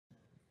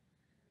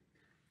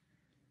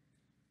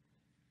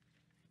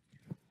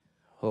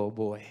Oh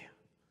boy.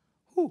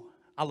 Whew.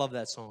 I love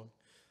that song.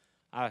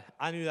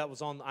 I knew that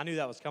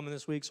was coming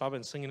this week, so I've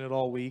been singing it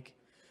all week.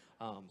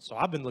 So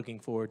I've been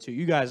looking forward to.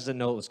 You guys didn't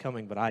know it was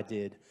coming, but I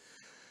did.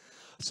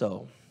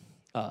 So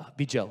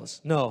be jealous.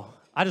 No,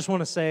 I just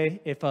want to say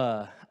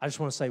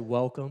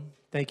welcome.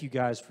 Thank you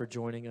guys for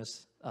joining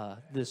us.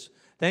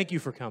 Thank you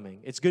for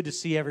coming. It's good to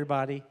see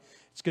everybody.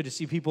 It's good to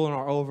see people in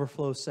our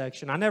overflow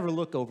section. I never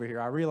look over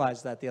here. I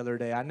realized that the other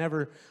day. I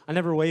never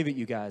wave at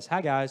you guys.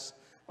 Hi guys.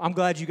 I'm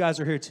glad you guys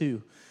are here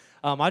too.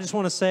 I just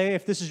want to say,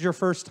 if this is your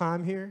first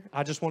time here,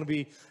 I just want to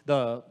be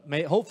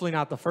hopefully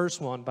not the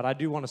first one, but I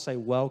do want to say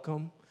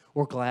welcome.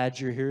 We're glad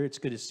you're here. It's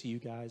good to see you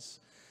guys.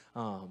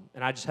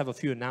 And I just have a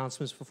few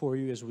announcements before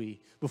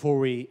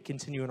we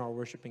continue in our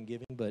worship and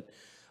giving. But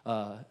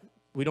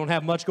we don't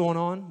have much going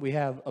on. We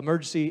have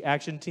emergency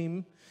action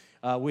team.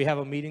 We have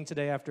a meeting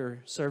today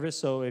after service.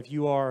 So if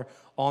you are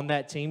on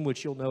that team,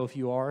 which you'll know if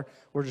you are,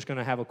 we're just going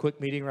to have a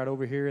quick meeting right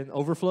over here in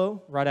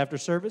overflow right after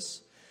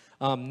service.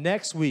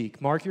 Next week,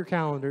 mark your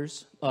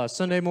calendars.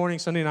 Sunday morning,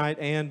 Sunday night,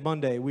 and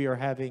Monday, we are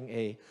having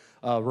a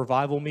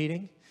revival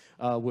meeting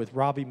with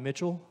Robbie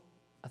Mitchell.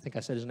 I think I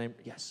said his name.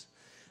 Yes.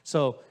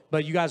 So,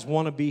 but you guys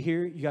want to be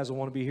here. You guys will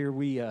want to be here.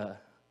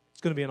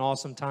 It's going to be an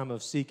awesome time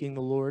of seeking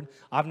the Lord.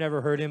 I've never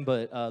heard him,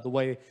 but the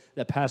way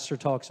that Pastor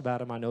talks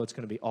about him, I know it's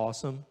going to be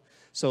awesome.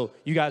 So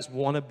you guys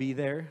want to be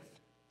there.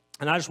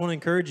 And I just want to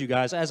encourage you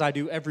guys, as I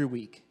do every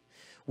week,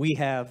 we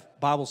have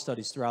Bible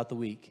studies throughout the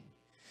week.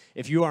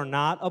 If you are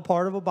not a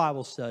part of a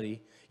Bible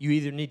study, you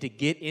either need to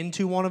get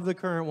into one of the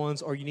current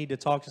ones or you need to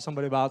talk to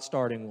somebody about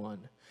starting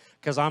one.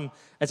 Because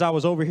as I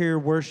was over here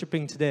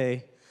worshiping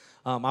today,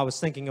 I was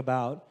thinking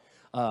about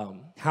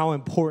how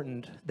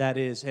important that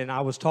is. And I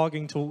was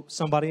talking to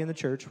somebody in the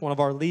church, one of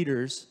our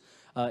leaders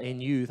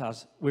in youth.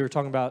 We were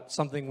talking about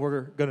something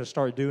we're going to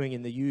start doing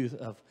in the youth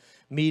of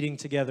meeting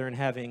together and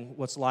having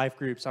what's life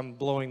groups. I'm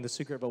blowing the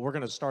secret, but we're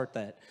going to start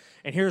that.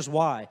 And here's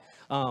why.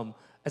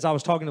 As I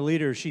was talking to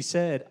leaders, she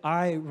said,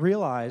 I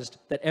realized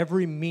that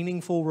every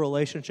meaningful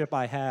relationship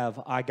I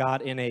have, I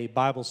got in a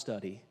Bible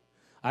study.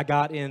 I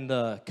got in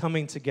the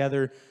coming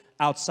together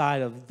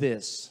outside of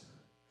this.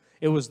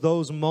 It was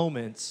those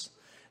moments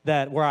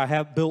where I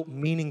have built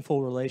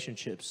meaningful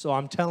relationships. So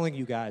I'm telling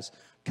you guys,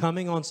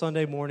 coming on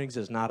Sunday mornings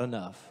is not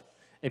enough.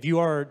 If you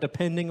are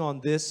depending on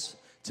this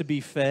to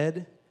be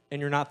fed and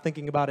you're not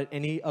thinking about it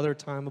any other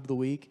time of the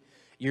week,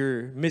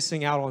 you're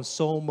missing out on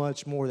so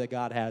much more that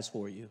God has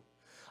for you.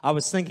 I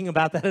was thinking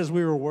about that as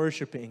we were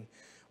worshiping.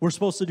 We're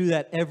supposed to do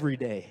that every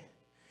day.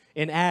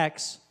 In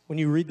Acts, when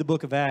you read the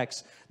book of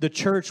Acts, the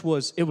church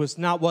was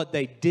not what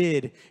they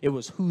did, it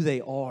was who they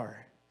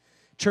are.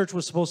 Church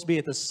was supposed to be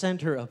at the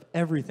center of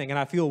everything, and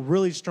I feel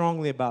really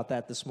strongly about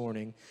that this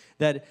morning,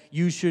 that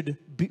you should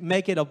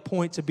make it a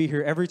point to be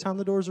here every time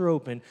the doors are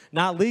open,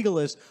 not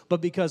legalist,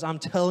 but because I'm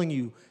telling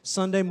you,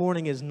 Sunday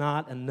morning is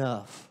not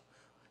enough.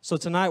 So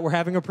tonight we're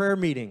having a prayer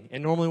meeting,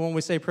 and normally when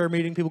we say prayer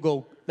meeting, people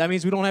go, that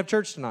means we don't have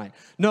church tonight.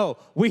 No,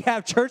 we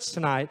have church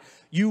tonight.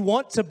 You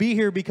want to be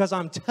here because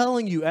I'm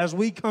telling you, as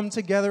we come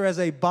together as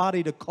a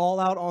body to call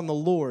out on the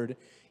Lord,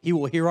 he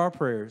will hear our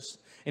prayers,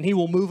 and he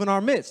will move in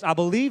our midst. I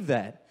believe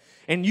that,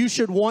 and you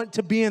should want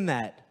to be in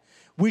that.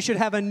 We should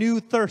have a new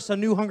thirst, a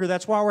new hunger.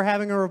 That's why we're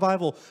having a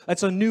revival.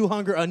 That's a new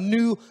hunger, a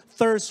new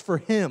thirst for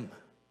him.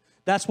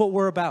 That's what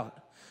we're about.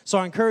 So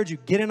I encourage you,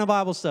 get in a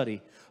Bible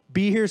study.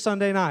 Be here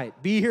Sunday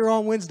night. Be here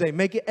on Wednesday.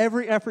 Make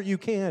every effort you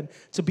can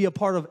to be a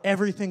part of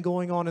everything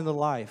going on in the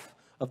life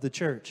of the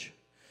church,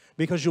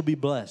 because you'll be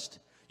blessed.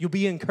 You'll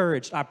be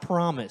encouraged, I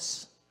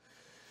promise.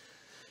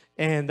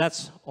 And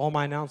that's all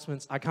my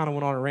announcements. I kind of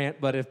went on a rant,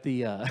 but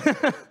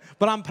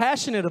but I'm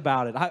passionate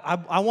about it.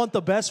 I want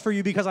the best for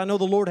you because I know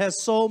the Lord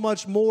has so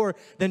much more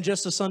than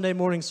just a Sunday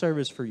morning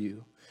service for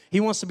you.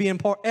 He wants to be in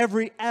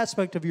every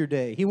aspect of your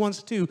day. He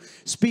wants to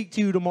speak to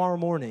you tomorrow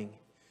morning.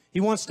 He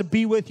wants to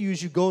be with you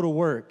as you go to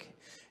work.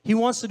 He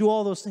wants to do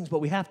all those things, but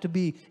we have to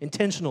be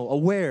intentional,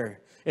 aware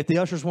if the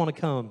ushers want to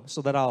come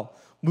so that I'll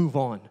move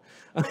on.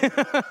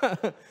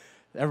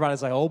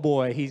 Everybody's like, oh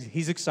boy,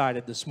 he's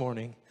excited this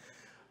morning.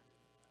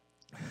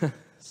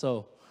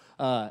 So,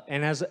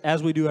 and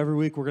as we do every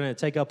week, we're going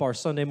to take up our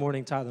Sunday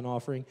morning tithe and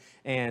offering.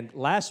 And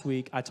last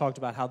week, I talked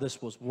about how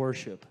this was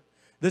worship.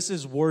 This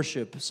is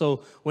worship.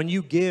 So when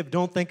you give,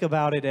 don't think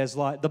about it as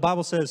like, the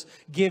Bible says,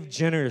 give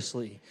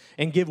generously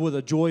and give with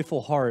a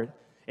joyful heart.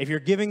 If you're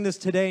giving this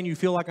today and you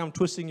feel like I'm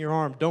twisting your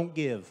arm, don't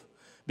give,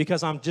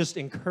 because I'm just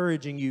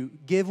encouraging you.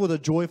 Give with a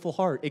joyful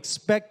heart,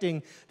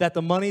 expecting that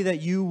the money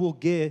that you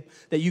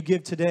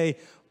give today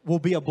will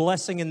be a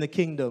blessing in the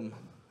kingdom.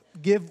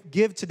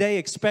 Give today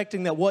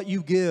expecting that what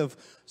you give,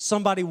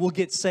 somebody will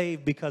get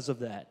saved because of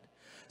that.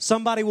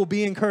 Somebody will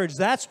be encouraged.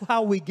 That's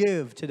how we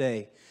give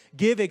today.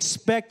 Give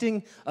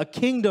expecting a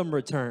kingdom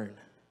return.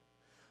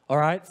 All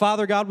right?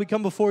 Father God, we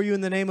come before you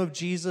in the name of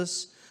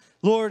Jesus.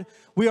 Lord,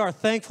 we are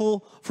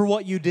thankful for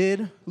what you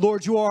did.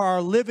 Lord, you are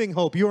our living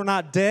hope. You are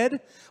not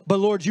dead, but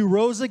Lord, you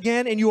rose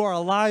again and you are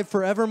alive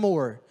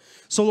forevermore.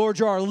 So Lord,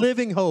 you're our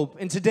living hope.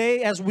 And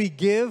today as we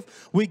give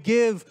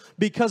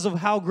because of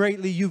how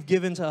greatly you've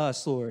given to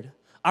us, Lord.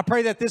 I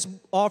pray that this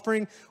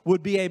offering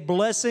would be a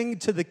blessing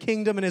to the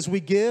kingdom, and as we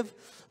give,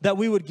 that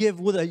we would give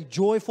with a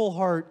joyful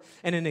heart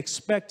and an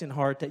expectant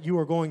heart that you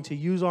are going to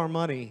use our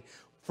money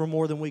for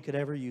more than we could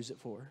ever use it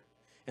for.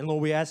 And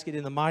Lord, we ask it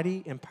in the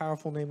mighty and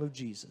powerful name of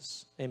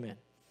Jesus. Amen.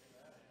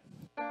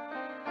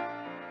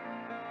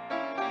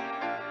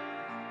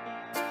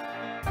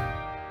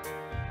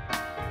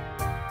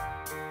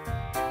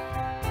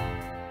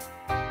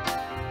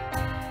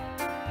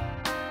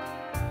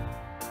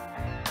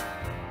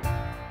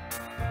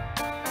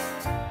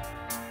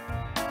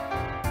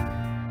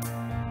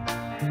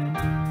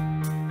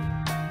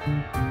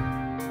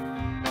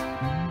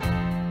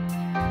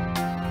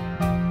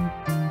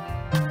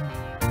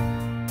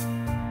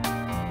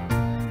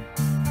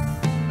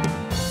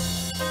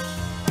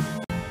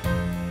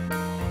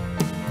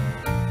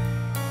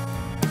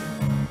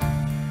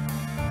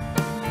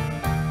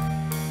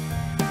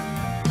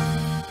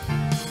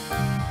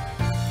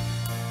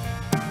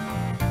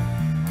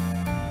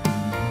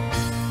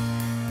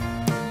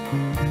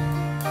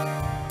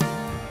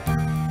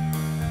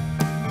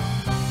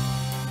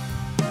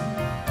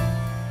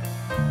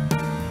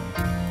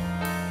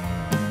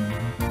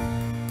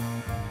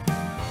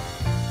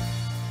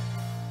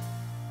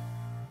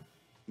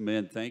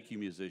 Man, thank you,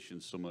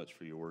 musicians, so much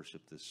for your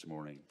worship this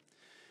morning.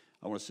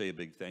 I want to say a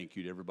big thank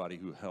you to everybody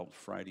who helped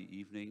Friday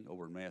evening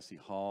over in Massey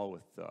Hall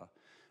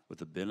with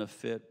the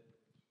benefit.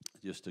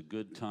 Just a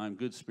good time,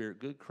 good spirit,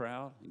 good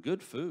crowd, and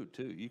good food,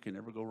 too. You can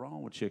never go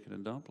wrong with chicken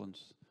and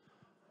dumplings.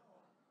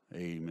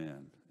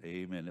 Amen.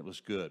 Amen. It was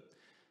good.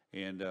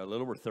 And a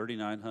little over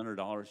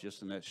 $3,900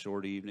 just in that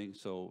short evening.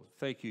 So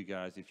thank you,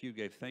 guys. If you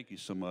gave, thank you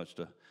so much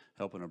to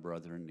helping a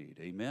brother in need.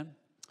 Amen.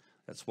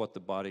 That's what the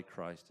body of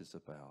Christ is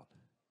about.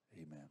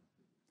 Amen.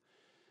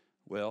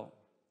 Well,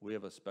 we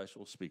have a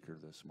special speaker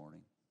this morning.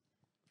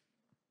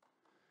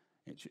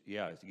 And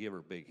yeah, give her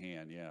a big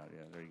hand. Yeah,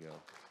 there you go.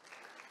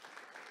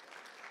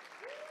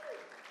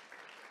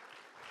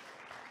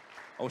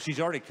 Oh, she's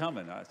already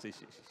coming. I see.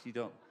 She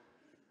don't.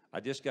 I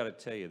just got to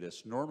tell you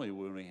this. Normally,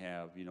 when we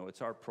have,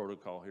 it's our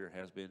protocol here. It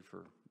has been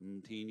for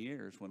 10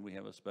 years. When we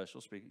have a special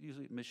speaker,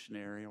 usually a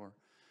missionary or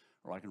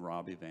like when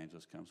Rob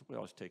Evangelist comes, we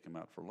always take him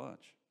out for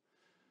lunch.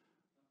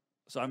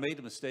 So I made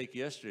the mistake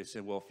yesterday. I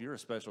said, well, if you're a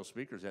special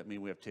speaker, does that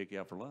mean we have to take you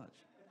out for lunch?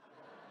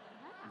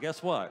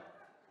 Guess what?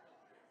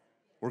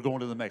 We're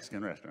going to the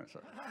Mexican restaurant. So.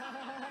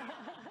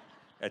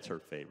 That's her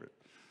favorite.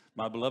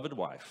 My beloved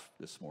wife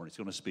this morning is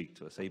going to speak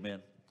to us.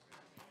 Amen.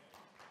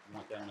 I'm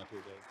not down up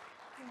here,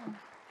 Dave.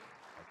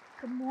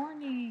 Good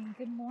morning.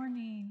 Good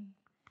morning.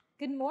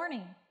 Good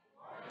morning.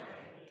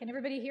 Can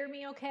everybody hear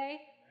me okay?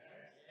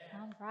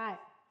 All right.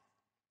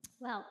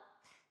 Well,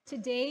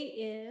 today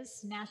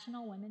is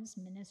National Women's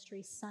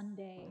Ministry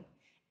Sunday,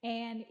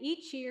 and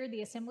each year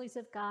the Assemblies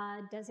of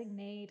God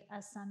designate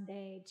a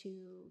Sunday to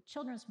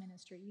children's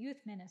ministry, youth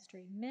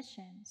ministry,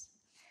 missions.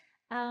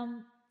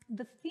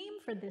 The theme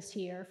for this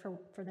year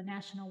for the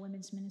National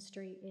Women's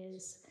Ministry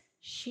is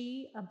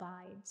She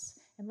Abides,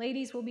 and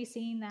ladies will be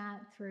seeing that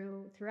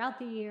throughout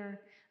the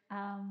year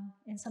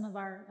in some of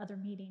our other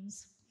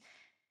meetings.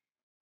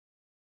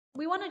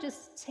 We want to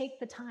just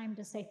take the time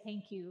to say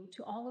thank you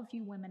to all of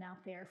you women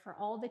out there for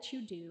all that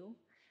you do,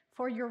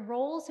 for your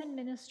roles in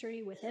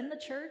ministry within the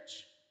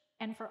church,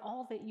 and for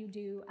all that you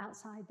do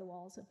outside the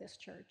walls of this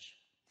church.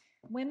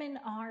 Women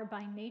are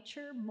by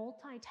nature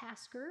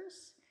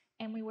multitaskers,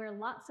 and we wear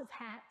lots of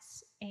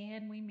hats,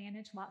 and we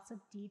manage lots of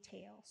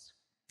details.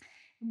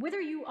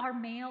 Whether you are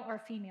male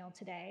or female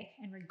today,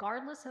 and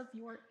regardless of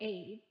your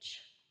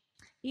age,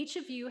 each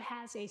of you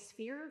has a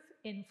sphere of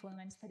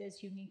influence that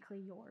is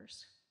uniquely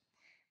yours.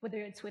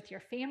 Whether it's with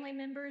your family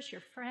members, your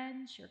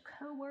friends, your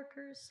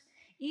co-workers,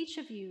 each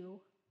of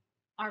you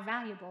are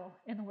valuable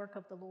in the work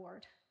of the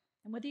Lord.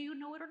 And whether you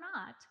know it or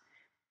not,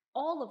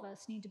 all of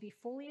us need to be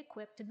fully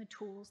equipped in the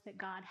tools that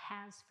God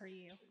has for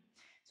you.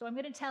 So I'm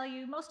going to tell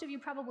you, most of you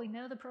probably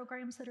know the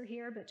programs that are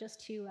here, but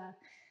just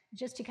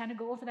to kind of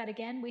go over that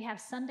again, we have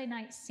Sunday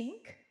Night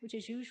Sync, which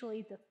is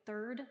usually the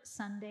third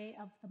Sunday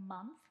of the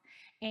month.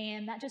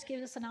 And that just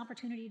gives us an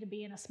opportunity to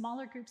be in a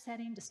smaller group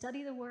setting, to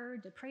study the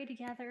Word, to pray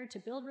together, to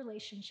build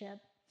relationship.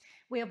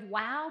 We have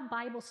WOW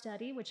Bible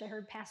Study, which I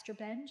heard Pastor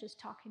Ben just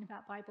talking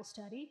about Bible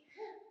study.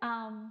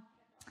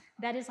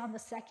 That is on the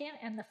second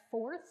and the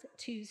fourth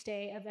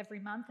Tuesday of every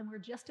month, and we're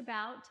just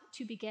about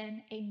to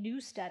begin a new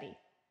study.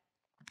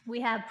 We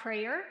have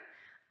prayer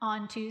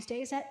on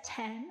Tuesdays at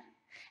 10,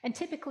 and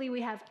typically we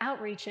have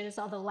outreaches,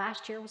 although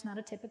last year was not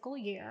a typical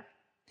year.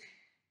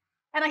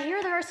 And I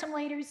hear there are some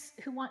ladies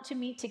who want to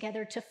meet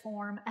together to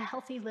form a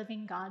Healthy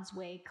Living God's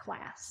Way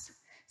class.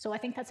 So I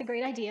think that's a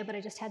great idea, but I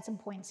just had some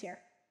points here.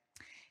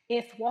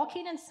 If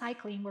walking and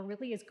cycling were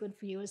really as good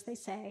for you as they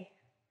say,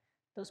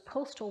 those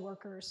postal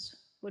workers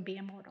would be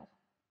immortal.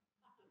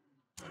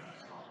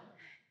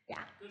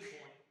 Yeah.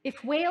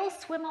 If whales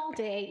swim all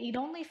day, eat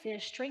only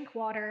fish, drink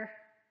water,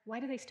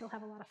 why do they still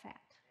have a lot of fat?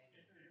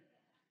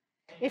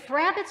 If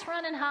rabbits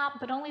run and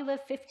hop but only live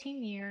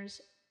 15 years,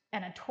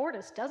 and a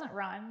tortoise doesn't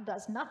run,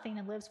 does nothing,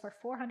 and lives for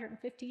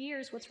 450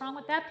 years, what's wrong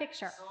with that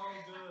picture?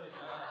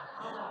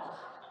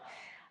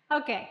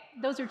 Okay,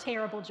 those are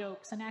terrible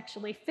jokes, and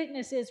actually,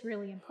 fitness is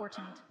really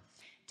important.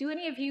 Do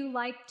any of you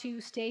like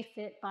to stay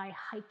fit by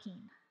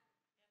hiking?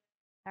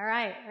 All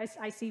right,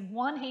 I see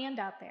one hand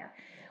out there,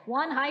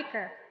 one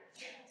hiker.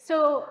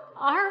 So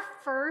our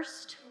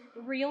first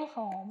real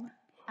home,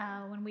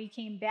 when we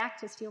came back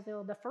to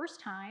Steelville the first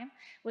time,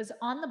 was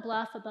on the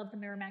bluff above the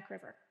Merrimack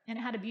River, and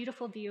it had a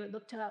beautiful view. It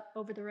looked up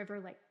over the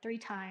river like 3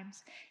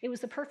 times. It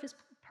was the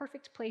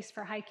perfect place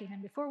for hiking.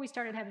 And before we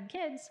started having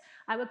kids,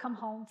 I would come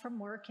home from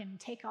work and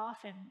take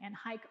off and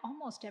hike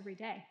almost every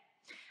day.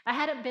 I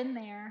hadn't been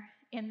there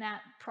in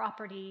that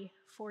property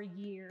for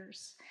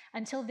years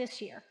until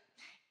this year.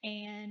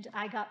 And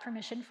I got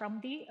permission from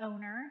the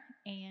owner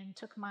and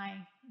took my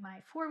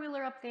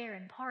 4-wheeler up there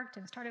and parked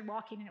and started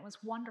walking, and it was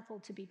wonderful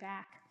to be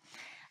back.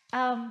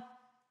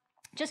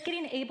 Just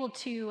getting able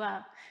to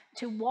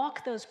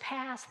walk those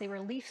paths, they were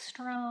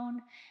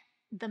leaf-strewn.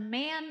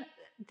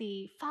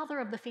 The father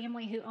of the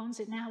family who owns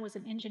it now was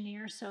an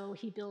engineer, so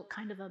he built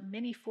kind of a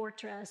mini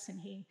fortress, and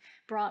he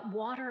brought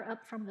water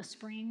up from the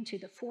spring to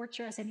the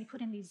fortress, and he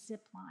put in these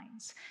zip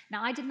lines.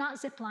 Now, I did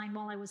not zip line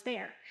while I was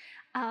there.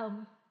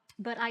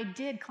 But I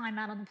did climb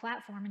out on the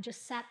platform and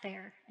just sat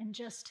there and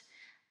just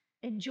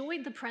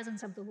enjoyed the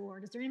presence of the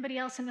Lord. Is there anybody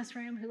else in this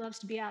room who loves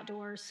to be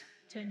outdoors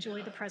to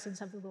enjoy the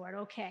presence of the Lord?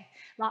 Okay,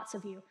 lots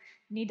of you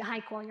need to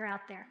hike while you're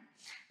out there.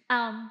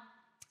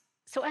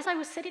 So as I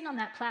was sitting on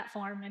that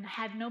platform and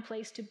had no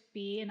place to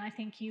be, and I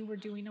think you were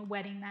doing a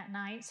wedding that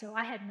night, so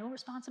I had no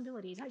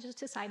responsibilities. I just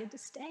decided to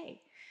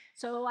stay.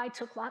 So I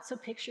took lots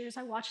of pictures.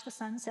 I watched the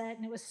sunset,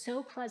 and it was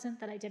so pleasant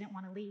that I didn't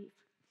want to leave.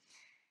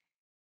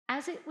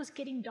 As it was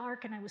getting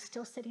dark and I was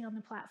still sitting on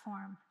the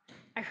platform,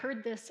 I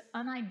heard this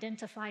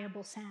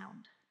unidentifiable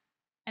sound,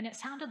 and it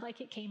sounded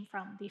like it came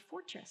from the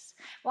fortress.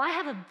 Well, I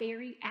have a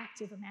very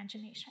active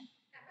imagination.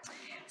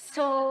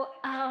 So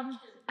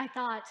I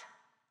thought,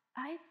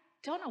 I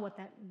don't know what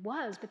that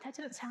was, but that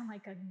didn't sound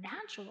like a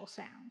natural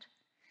sound.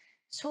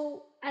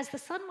 So as the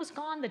sun was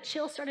gone, the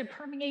chill started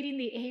permeating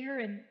the air,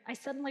 and I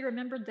suddenly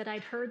remembered that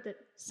I'd heard that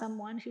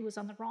someone who was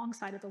on the wrong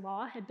side of the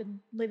law had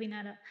been living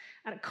at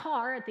a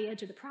car at the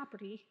edge of the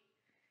property.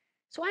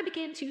 So I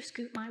began to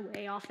scoot my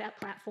way off that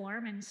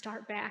platform and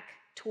start back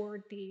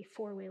toward the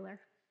 4-wheeler.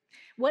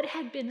 What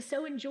had been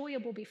so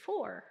enjoyable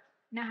before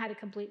now had a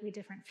completely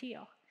different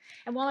feel.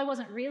 And while I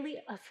wasn't really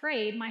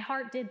afraid, my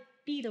heart did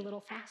beat a little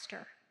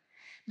faster.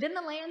 Then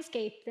the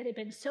landscape that had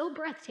been so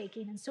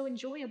breathtaking and so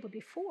enjoyable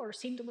before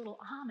seemed a little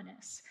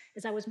ominous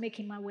as I was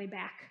making my way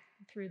back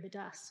through the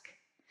dusk.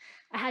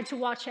 I had to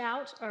watch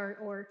out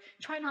or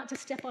try not to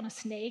step on a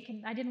snake,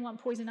 and I didn't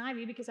want poison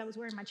ivy because I was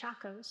wearing my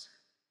chacos.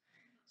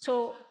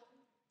 So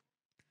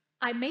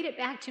I made it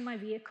back to my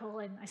vehicle,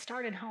 and I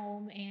started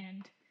home,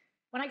 and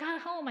when I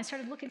got home, I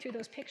started looking through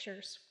those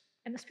pictures,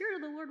 and the Spirit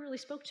of the Lord really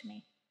spoke to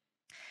me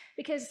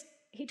because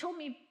He told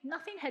me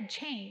nothing had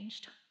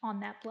changed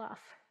on that bluff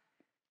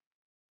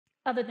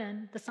other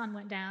than the sun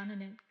went down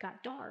and it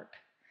got dark.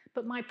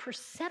 But my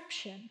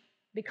perception,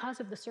 because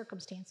of the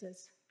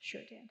circumstances,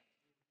 sure did.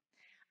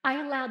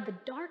 I allowed the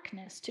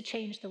darkness to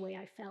change the way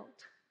I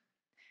felt.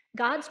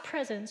 God's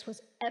presence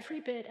was every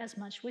bit as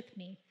much with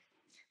me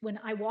when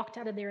I walked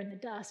out of there in the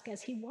dusk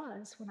as He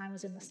was when I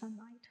was in the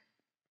sunlight.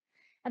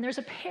 And there's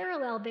a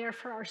parallel there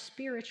for our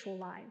spiritual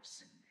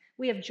lives.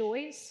 We have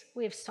joys,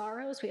 we have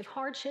sorrows, we have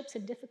hardships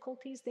and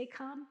difficulties, they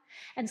come,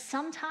 and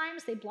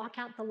sometimes they block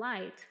out the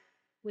light.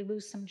 We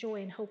lose some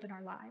joy and hope in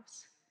our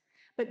lives.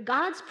 But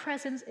God's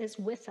presence is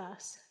with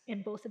us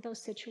in both of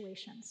those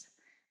situations.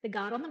 The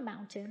God on the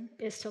mountain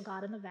is still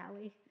God in the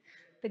valley.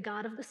 The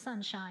God of the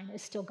sunshine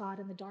is still God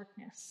in the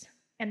darkness.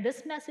 And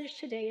this message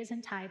today is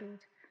entitled,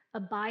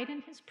 Abide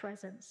in His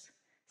Presence,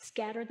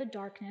 Scatter the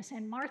Darkness.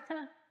 And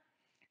Martha,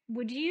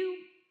 would you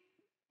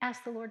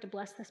ask the Lord to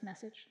bless this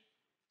message?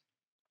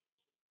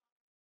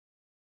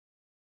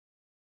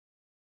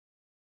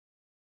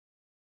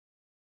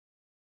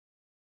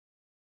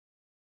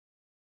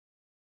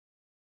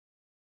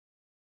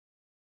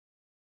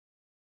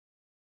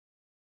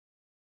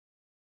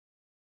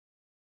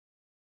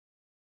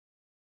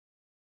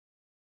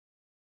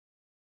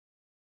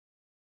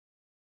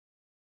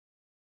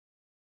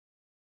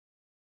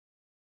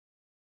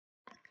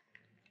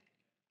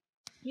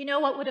 You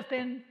know what would have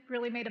been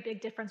really made a big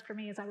difference for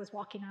me as I was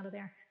walking out of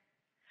there?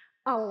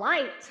 A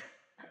light.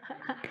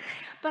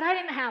 But I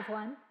didn't have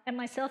one, and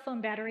my cell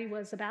phone battery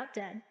was about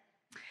dead.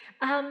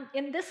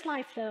 In this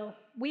life, though,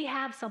 we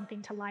have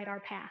something to light our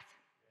path,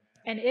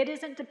 and it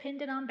isn't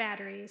dependent on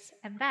batteries,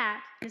 and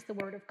that is the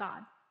Word of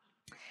God.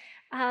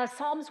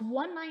 Psalms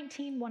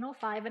 119,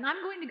 105, and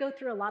I'm going to go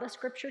through a lot of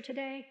scripture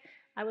today.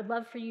 I would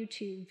love for you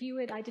to view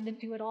it. I didn't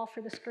do it all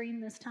for the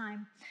screen this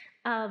time.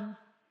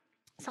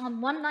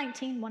 Psalm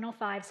 119,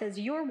 105 says,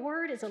 Your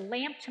word is a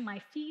lamp to my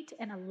feet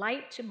and a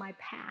light to my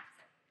path.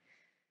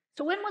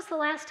 So when was the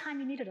last time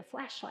you needed a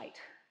flashlight?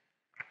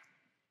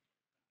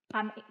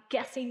 I'm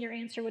guessing your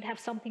answer would have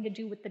something to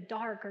do with the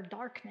dark or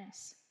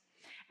darkness.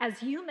 As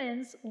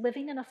humans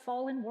living in a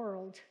fallen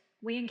world,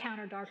 we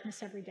encounter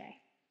darkness every day.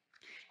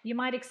 You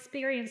might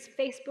experience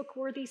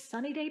Facebook-worthy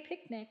sunny day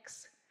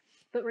picnics,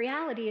 But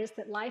reality is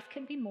that life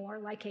can be more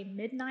like a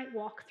midnight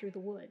walk through the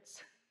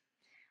woods.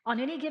 On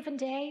any given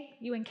day,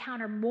 you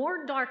encounter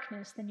more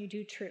darkness than you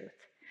do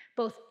truth,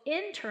 both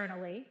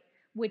internally,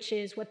 which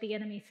is what the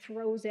enemy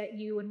throws at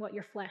you and what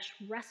your flesh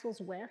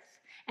wrestles with,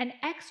 and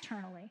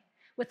externally,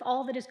 with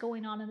all that is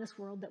going on in this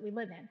world that we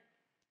live in.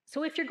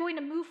 So if you're going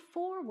to move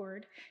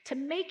forward, to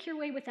make your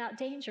way without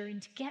danger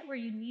and to get where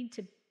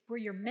where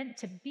you're meant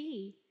to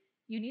be,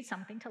 you need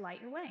something to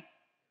light your way.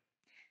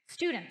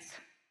 Students,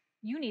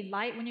 you need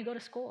light when you go to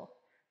school,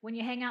 when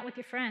you hang out with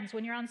your friends,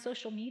 when you're on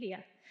social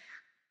media.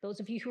 Those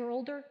of you who are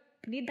older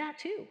need that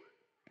too.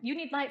 You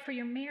need light for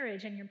your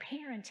marriage and your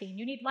parenting.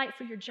 You need light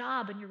for your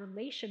job and your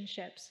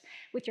relationships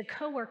with your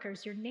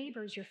coworkers, your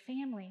neighbors, your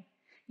family.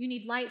 You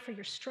need light for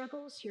your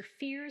struggles, your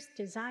fears,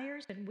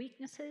 desires, and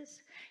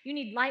weaknesses. You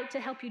need light to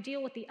help you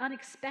deal with the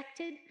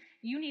unexpected.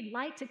 You need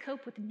light to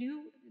cope with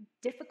new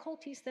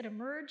difficulties that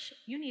emerge.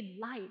 You need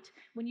light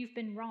when you've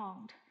been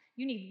wronged.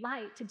 You need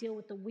light to deal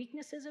with the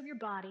weaknesses of your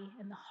body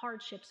and the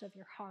hardships of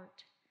your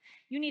heart.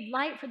 You need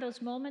light for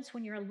those moments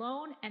when you're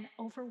alone and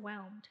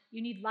overwhelmed.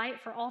 You need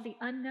light for all the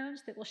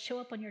unknowns that will show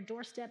up on your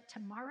doorstep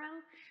tomorrow,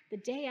 the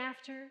day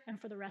after, and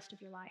for the rest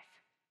of your life.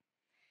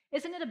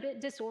 Isn't it a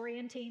bit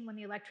disorienting when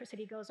the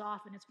electricity goes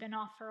off and it's been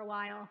off for a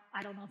while?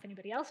 I don't know if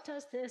anybody else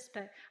does this,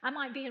 but I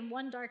might be in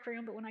one dark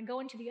room, but when I go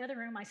into the other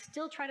room, I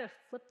still try to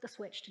flip the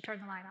switch to turn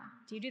the light on.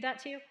 Do you do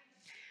that too?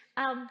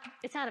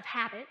 It's out of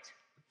habit,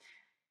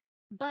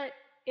 but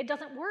it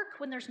doesn't work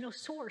when there's no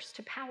source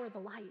to power the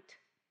light.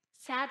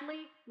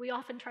 Sadly, we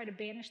often try to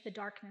banish the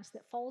darkness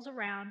that falls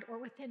around or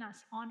within us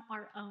on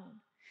our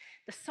own.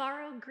 The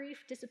sorrow,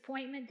 grief,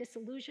 disappointment,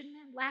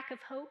 disillusionment, lack of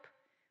hope,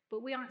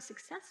 but we aren't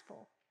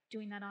successful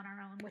doing that on our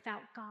own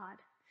without God,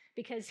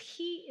 because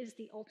He is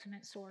the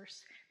ultimate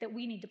source that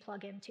we need to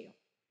plug into.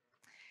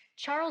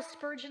 Charles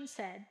Spurgeon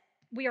said,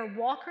 "We are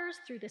walkers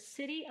through the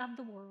city of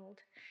the world,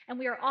 and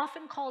we are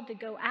often called to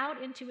go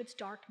out into its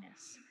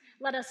darkness.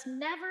 Let us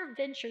never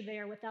venture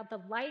there without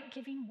the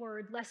light-giving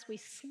word, lest we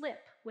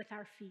slip with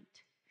our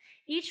feet."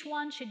 Each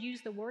one should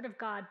use the word of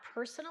God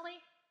personally,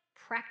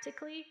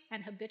 practically,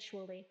 and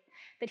habitually,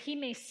 that he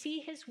may see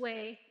his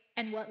way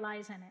and what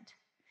lies in it.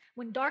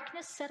 When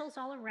darkness settles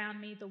all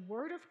around me, the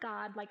word of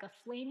God, like a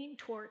flaming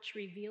torch,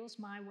 reveals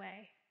my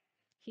way.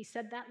 He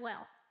said that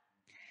well.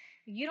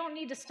 You don't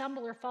need to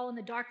stumble or fall in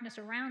the darkness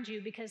around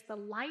you, because the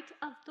light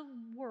of the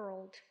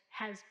world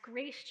has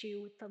graced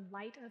you with the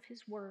light of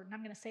his word. And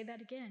I'm going to say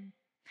that again.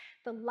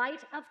 The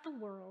light of the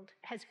world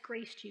has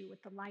graced you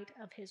with the light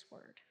of his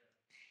word.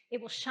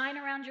 It will shine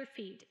around your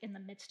feet in the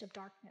midst of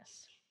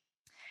darkness.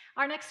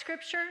 Our next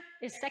scripture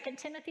is 2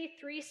 Timothy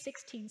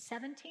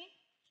 3:16-17.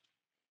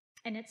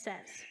 And it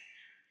says,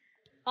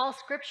 "All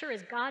scripture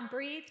is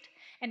God-breathed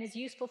and is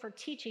useful for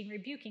teaching,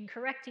 rebuking,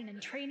 correcting,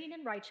 and training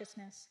in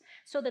righteousness,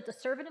 so that the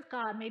servant of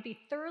God may be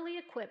thoroughly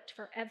equipped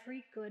for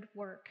every good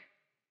work."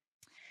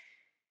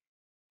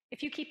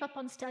 If you keep up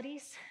on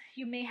studies,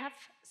 you may have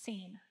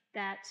seen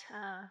that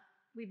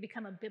we've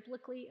become a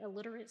biblically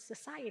illiterate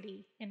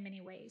society in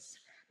many ways.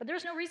 But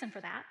there's no reason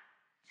for that.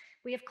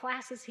 We have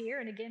classes here,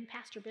 and again,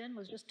 Pastor Ben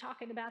was just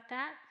talking about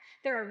that.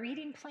 There are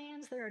reading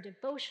plans, there are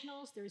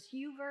devotionals, there's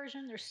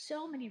YouVersion, there's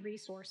so many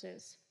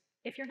resources.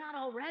 If you're not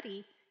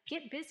already,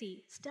 get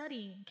busy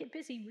studying, get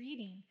busy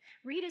reading.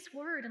 Read his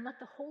word and let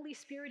the Holy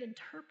Spirit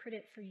interpret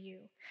it for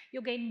you.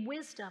 You'll gain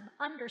wisdom,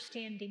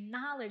 understanding,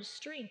 knowledge,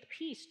 strength,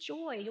 peace,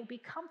 joy. You'll be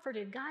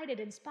comforted, guided,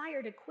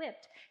 inspired,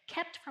 equipped,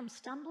 kept from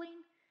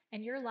stumbling,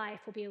 and your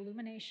life will be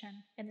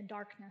illumination in the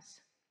darkness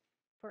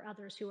for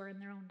others who are in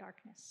their own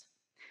darkness.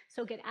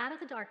 So get out of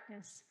the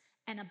darkness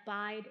and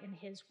abide in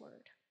his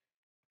word.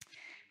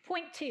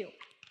 Point 2,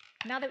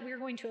 now that we're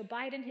going to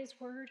abide in his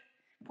word,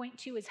 point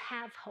 2 is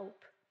have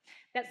hope.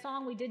 That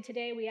song we did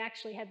today, we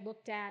actually had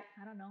looked at,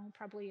 I don't know,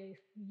 probably a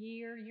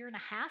year and a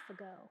half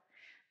ago.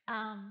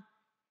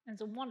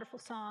 It's a wonderful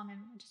song, and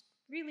I just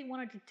really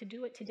wanted to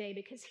do it today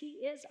because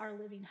he is our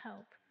living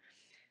hope.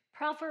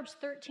 Proverbs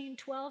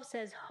 13:12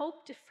 says,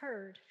 "Hope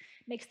deferred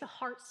makes the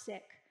heart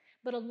sick,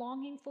 but a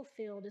longing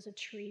fulfilled is a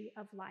tree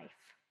of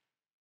life."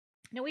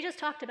 Now, we just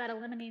talked about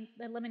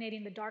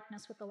eliminating the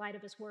darkness with the light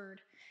of his word.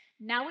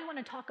 Now we want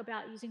to talk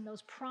about using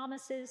those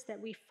promises that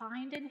we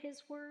find in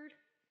his word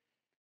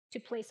to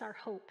place our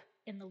hope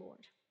in the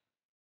Lord.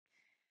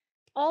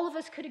 All of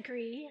us could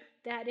agree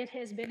that it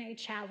has been a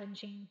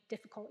challenging,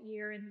 difficult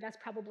year, and that's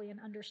probably an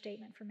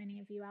understatement for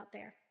many of you out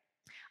there.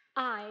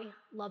 I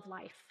love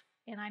life,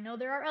 and I know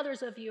there are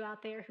others of you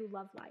out there who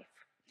love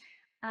life.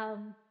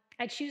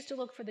 I choose to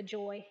look for the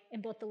joy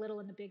in both the little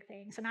and the big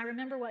things. And I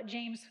remember what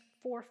James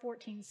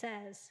 4:14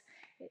 says,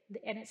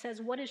 and it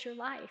says, "What is your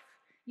life?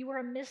 You are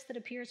a mist that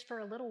appears for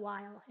a little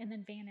while and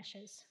then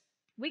vanishes."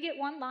 We get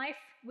one life,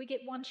 we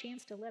get one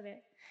chance to live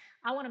it.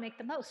 I want to make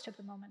the most of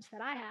the moments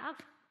that I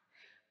have.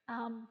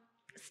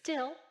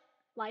 Still,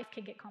 life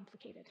can get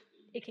complicated.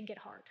 It can get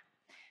hard.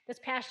 This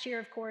past year,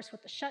 of course,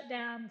 with the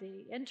shutdown,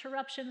 the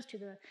interruptions to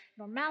the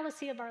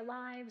normalcy of our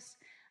lives,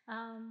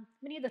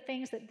 many of the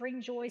things that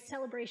bring joy,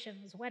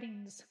 celebrations,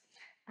 weddings,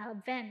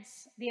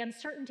 events, the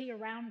uncertainty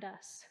around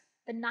us,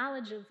 the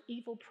knowledge of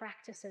evil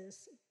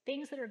practices,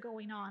 things that are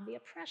going on, the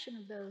oppression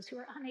of those who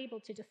are unable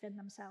to defend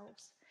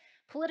themselves,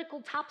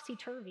 political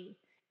topsy-turvy,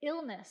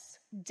 illness,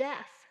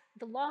 death,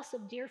 the loss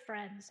of dear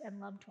friends and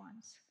loved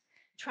ones,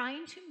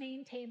 trying to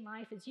maintain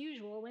life as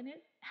usual when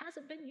it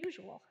hasn't been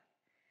usual.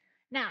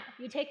 Now,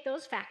 you take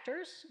those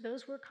factors,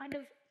 those were kind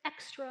of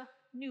extra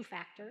new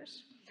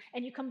factors,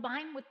 and you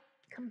combine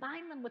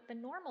them with the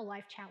normal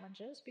life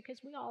challenges,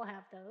 because we all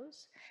have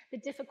those, the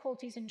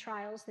difficulties and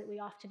trials that we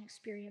often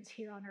experience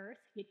here on earth.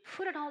 You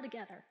put it all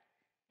together,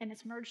 and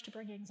it's merged to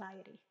bring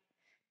anxiety,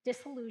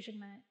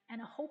 disillusionment,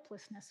 and a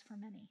hopelessness for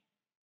many.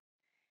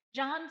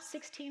 John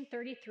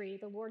 16:33,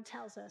 the Lord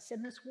tells us,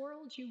 "In this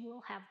world you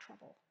will have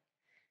trouble,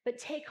 but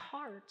take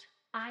heart,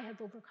 I have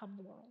overcome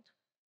the world."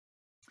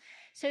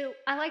 So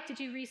I like to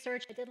do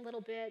research. I did a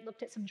little bit,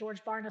 looked at some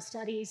George Barna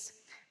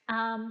studies,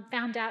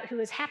 found out who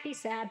is happy,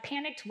 sad,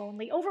 panicked,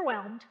 lonely,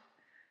 overwhelmed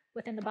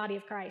within the body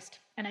of Christ.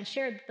 And I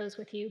shared those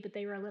with you, but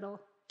they were a little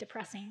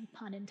depressing,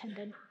 pun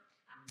intended.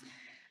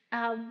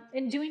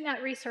 In doing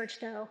that research,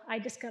 though, I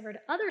discovered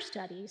other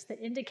studies that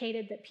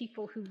indicated that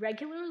people who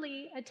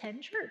regularly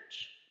attend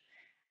church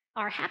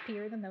are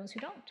happier than those who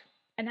don't.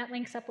 And that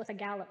links up with a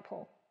Gallup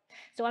poll.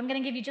 So I'm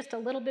going to give you just a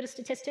little bit of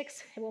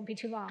statistics. It won't be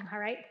too long, all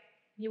right?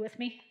 You with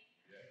me?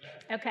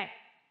 Okay.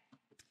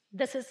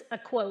 This is a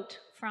quote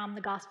from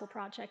the Gospel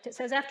Project. It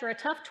says, "After a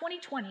tough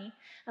 2020,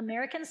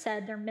 Americans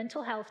said their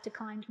mental health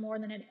declined more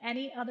than at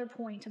any other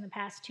point in the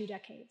past 2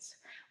 decades.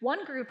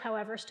 One group,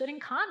 however, stood in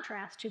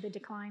contrast to the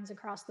declines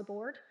across the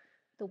board: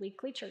 the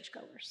weekly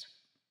churchgoers.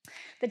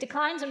 The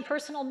declines in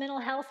personal mental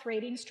health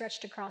ratings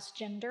stretched across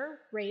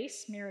gender,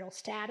 race, marital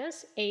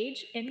status,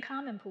 age,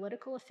 income, and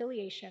political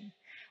affiliation.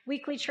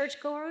 Weekly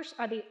churchgoers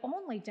are the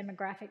only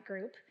demographic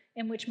group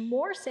in which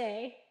more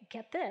say,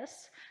 get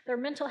this, their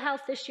mental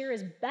health this year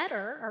is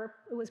better, or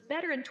it was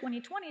better in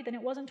 2020 than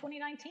it was in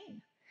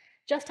 2019.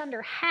 Just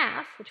under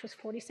half, which was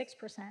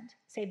 46%,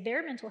 say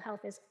their mental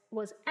health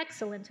was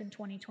excellent in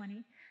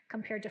 2020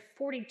 compared to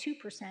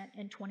 42%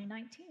 in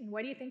 2019.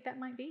 Why do you think that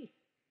might be?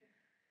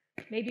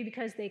 Maybe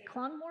because they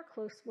clung more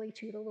closely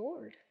to the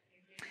Lord.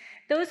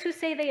 Those who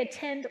say they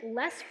attend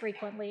less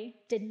frequently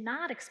did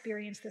not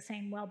experience the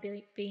same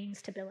well-being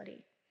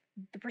stability.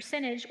 The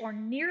percentage, or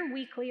near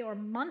weekly or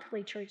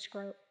monthly church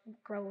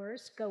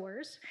goers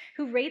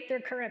who rate their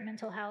current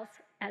mental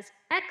health as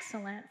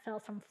excellent fell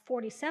from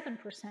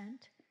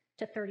 47%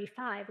 to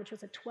 35%, which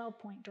was a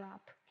 12-point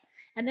drop.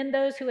 And then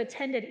those who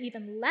attended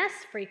even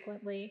less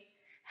frequently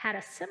had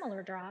a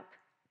similar drop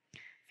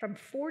from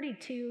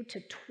 42%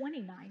 to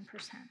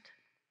 29%.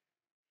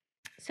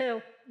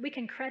 So we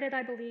can credit,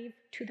 I believe,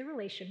 to the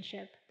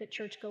relationship that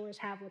churchgoers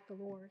have with the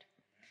Lord.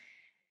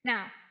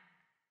 Now,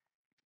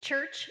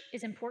 church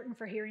is important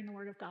for hearing the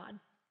Word of God,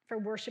 for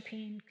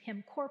worshiping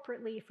Him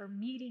corporately, for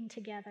meeting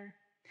together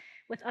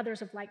with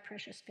others of like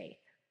precious faith.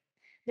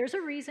 There's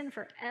a reason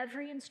for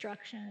every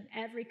instruction and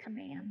every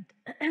command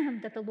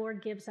that the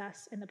Lord gives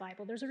us in the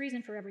Bible. There's a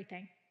reason for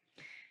everything.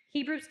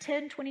 Hebrews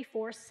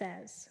 10:24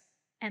 says,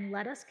 "And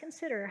let us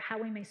consider how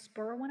we may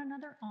spur one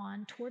another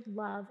on toward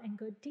love and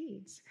good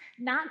deeds,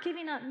 not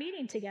giving up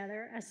meeting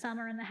together as some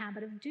are in the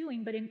habit of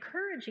doing, but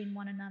encouraging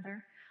one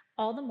another,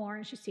 all the more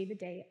as you see the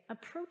day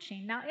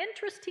approaching." Now,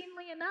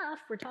 interestingly enough,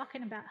 we're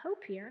talking about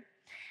hope here.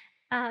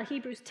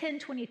 Hebrews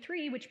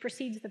 10:23, which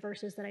precedes the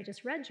verses that I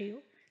just read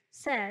you,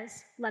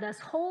 says, "Let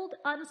us hold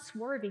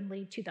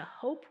unswervingly to the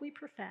hope we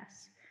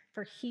profess,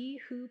 for he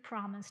who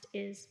promised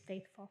is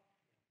faithful."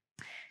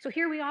 So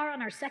here we are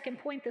on our second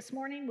point this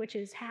morning, which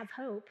is have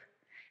hope,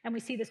 and we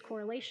see this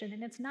correlation,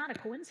 and it's not a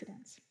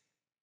coincidence.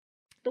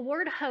 The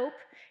word hope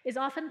is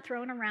often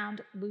thrown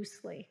around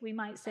loosely. We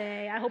might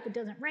say, I hope it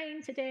doesn't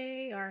rain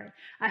today, or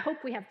I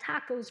hope we have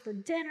tacos for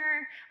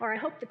dinner, or I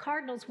hope the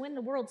Cardinals win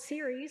the World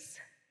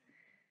Series.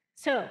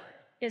 So,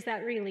 is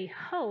that really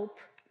hope,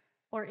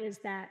 or is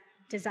that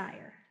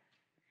desire?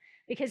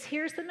 Because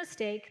here's the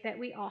mistake that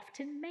we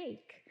often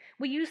make.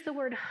 We use the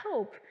word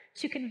hope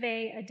to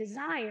convey a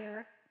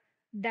desire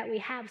that we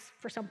have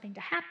for something to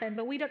happen,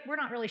 but we're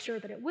not really sure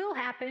that it will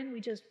happen.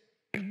 We just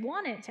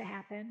want it to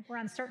happen. We're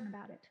uncertain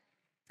about it.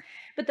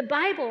 But the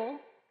Bible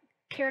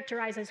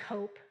characterizes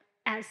hope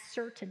as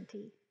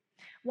certainty.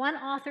 One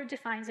author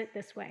defines it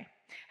this way: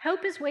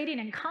 hope is waiting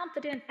in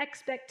confident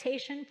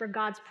expectation for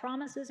God's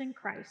promises in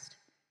Christ.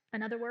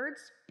 In other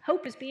words,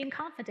 hope is being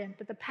confident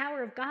that the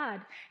power of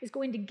God is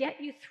going to get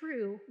you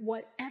through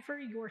whatever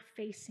you're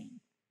facing.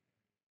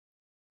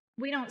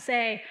 We don't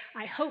say,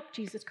 I hope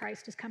Jesus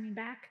Christ is coming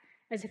back,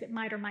 as if it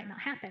might or might not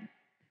happen.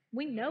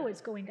 We know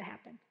it's going to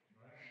happen.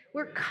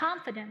 We're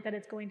confident that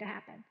it's going to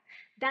happen.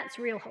 That's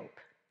real hope.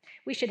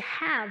 We should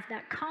have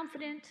that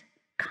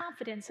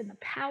confidence in the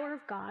power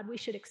of God. We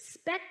should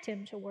expect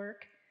Him to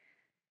work,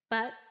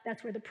 but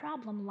that's where the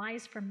problem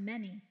lies for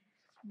many.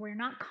 We're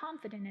not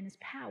confident in His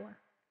power.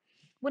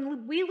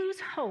 When we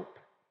lose hope,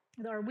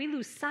 or we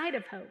lose sight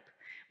of hope,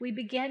 we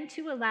begin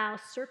to allow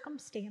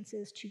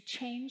circumstances to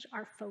change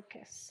our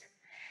focus.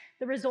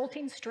 The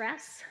resulting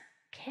stress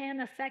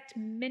can affect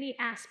many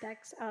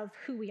aspects of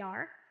who we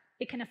are.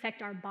 It can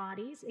affect our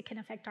bodies. It can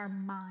affect our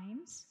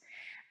minds.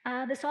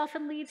 This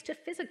often leads to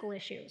physical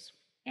issues.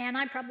 And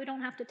I probably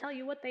don't have to tell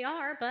you what they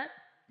are, but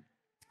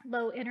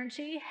low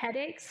energy,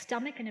 headaches,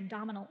 stomach and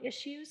abdominal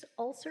issues,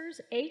 ulcers,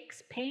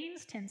 aches,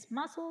 pains, tense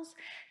muscles,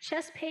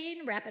 chest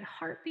pain, rapid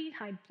heartbeat,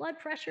 high blood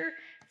pressure,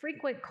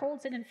 frequent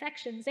colds and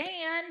infections,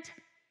 and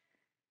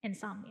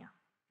insomnia.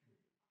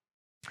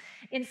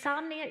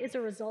 Insomnia is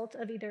a result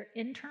of either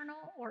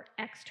internal or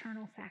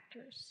external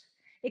factors.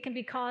 It can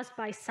be caused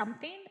by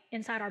something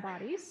inside our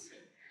bodies.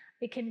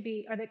 It can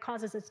be, or that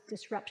causes a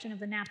disruption of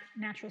the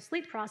natural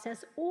sleep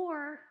process,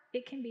 or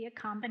it can be a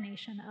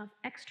combination of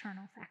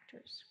external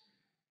factors.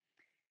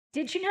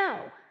 Did you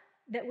know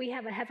that we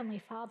have a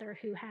Heavenly Father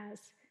who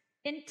has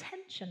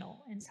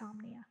intentional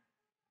insomnia?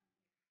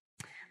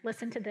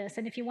 Listen to this,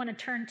 and if you want to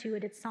turn to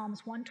it, it's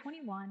Psalms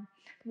 121,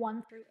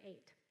 1 through 8.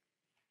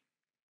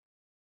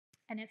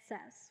 And it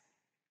says,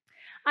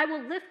 I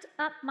will lift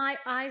up my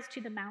eyes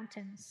to the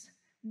mountains.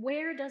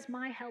 Where does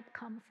my help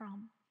come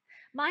from?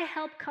 My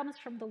help comes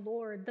from the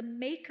Lord, the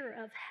maker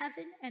of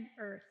heaven and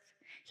earth.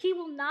 He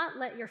will not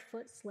let your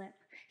foot slip.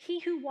 He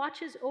who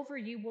watches over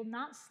you will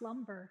not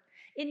slumber.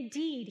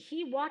 Indeed,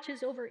 he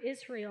watches over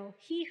Israel.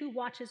 He who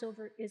watches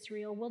over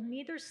Israel will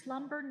neither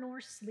slumber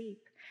nor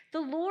sleep. The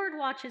Lord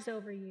watches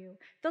over you.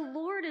 The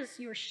Lord is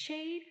your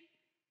shade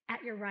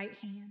at your right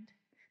hand.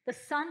 The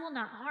sun will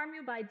not harm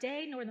you by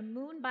day, nor the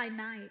moon by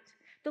night.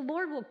 The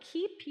Lord will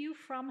keep you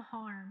from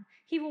harm.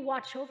 He will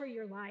watch over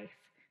your life.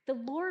 The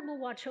Lord will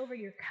watch over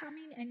your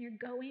coming and your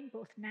going,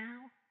 both now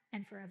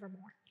and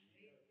forevermore.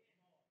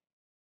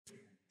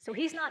 So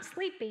he's not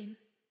sleeping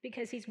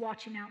because he's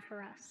watching out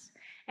for us.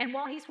 And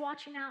while he's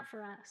watching out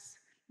for us,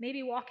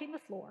 maybe walking the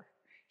floor,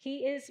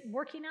 he is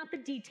working out the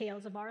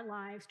details of our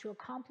lives to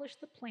accomplish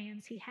the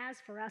plans he has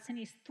for us, and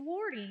he's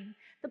thwarting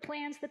the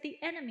plans that the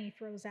enemy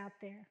throws out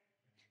there.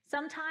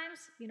 Sometimes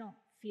you don't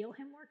feel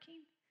him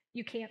working.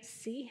 You can't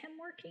see him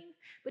working,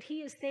 but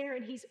he is there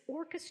and he's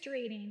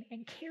orchestrating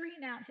and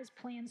carrying out his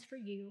plans for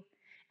you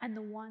and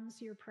the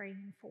ones you're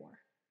praying for.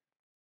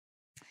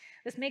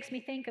 This makes me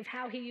think of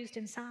how he used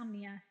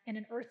insomnia in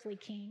an earthly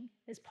king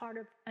as part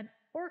of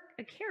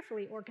a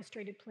carefully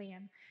orchestrated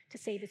plan to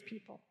save his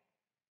people.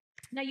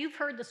 Now, you've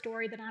heard the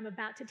story that I'm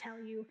about to tell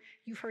you.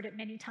 You've heard it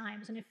many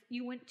times. And if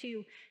you went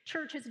to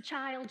church as a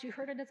child, you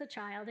heard it as a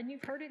child, and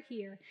you've heard it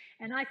here.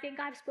 And I think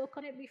I've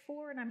spoken it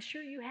before, and I'm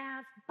sure you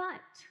have.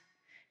 But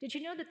did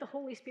you know that the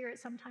Holy Spirit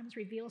sometimes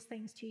reveals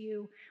things to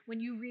you when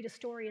you read a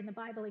story in the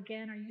Bible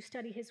again or you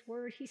study his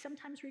word? He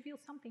sometimes reveals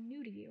something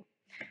new to you.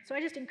 So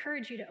I just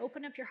encourage you to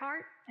open up your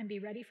heart and be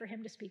ready for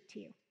him to speak to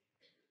you.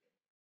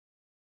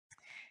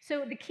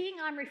 So the king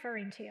I'm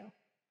referring to,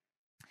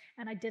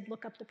 and I did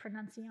look up the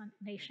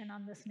pronunciation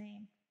on this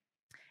name,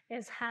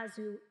 is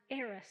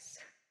Ahasuerus.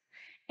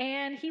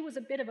 And he was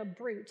a bit of a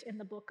brute in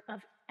the book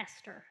of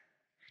Esther.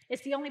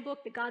 It's the only book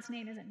that God's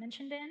name isn't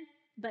mentioned in,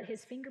 but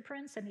his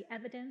fingerprints and the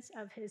evidence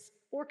of his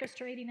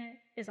orchestrating it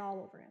is all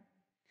over it.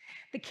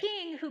 The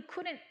king, who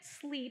couldn't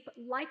sleep,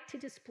 liked to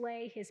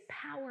display his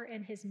power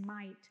and his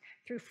might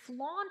through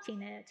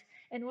flaunting it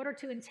in order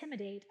to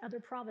intimidate other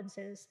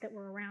provinces that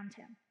were around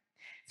him.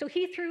 So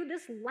he threw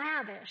this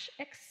lavish,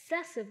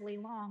 excessively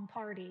long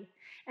party,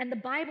 and the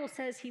Bible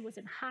says he was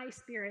in high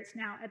spirits.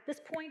 Now, at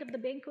this point of the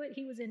banquet,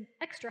 he was in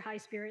extra high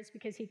spirits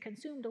because he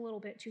consumed a little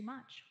bit too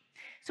much.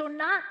 So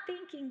not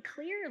thinking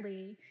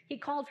clearly, he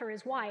called for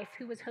his wife,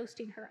 who was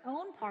hosting her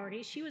own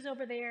party. She was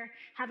over there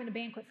having a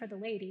banquet for the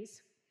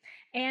ladies.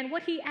 And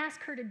what he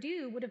asked her to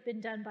do would have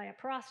been done by a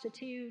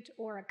prostitute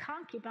or a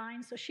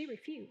concubine, so she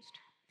refused.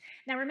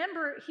 Now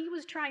remember, he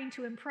was trying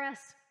to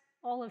impress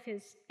all of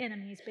his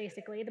enemies,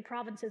 basically, the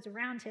provinces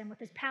around him, with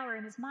his power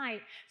and his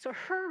might. So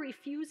her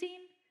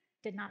refusing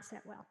did not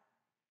set well.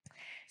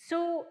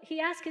 So he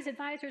asked his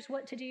advisors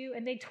what to do,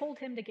 and they told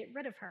him to get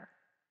rid of her.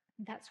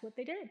 That's what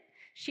they did.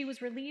 She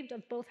was relieved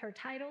of both her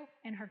title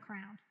and her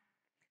crown.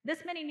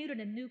 This meant he needed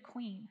a new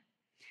queen.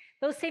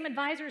 Those same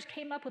advisors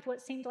came up with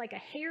what seemed like a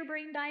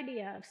harebrained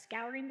idea of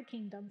scouring the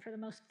kingdom for the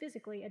most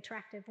physically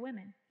attractive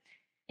women.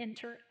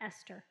 Enter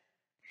Esther.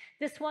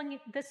 This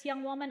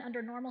young woman,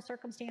 under normal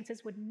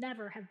circumstances, would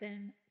never have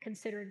been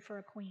considered for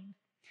a queen.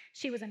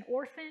 She was an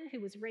orphan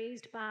who was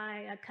raised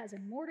by a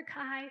cousin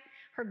Mordecai.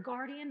 Her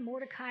guardian,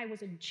 Mordecai,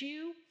 was a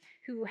Jew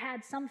who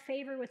had some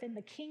favor within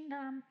the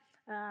kingdom,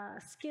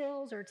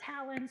 skills or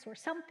talents or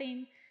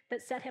something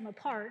that set him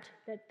apart,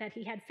 that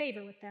he had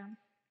favor with them.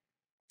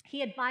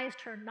 He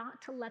advised her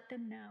not to let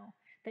them know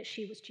that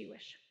she was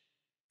Jewish.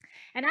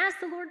 And as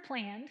the Lord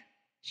planned,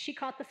 she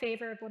caught the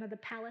favor of one of the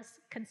palace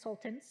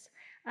consultants,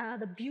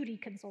 the beauty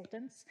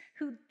consultants,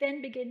 who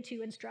then began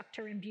to instruct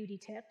her in beauty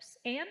tips,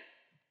 and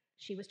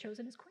she was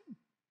chosen as queen.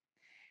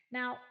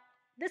 Now,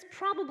 this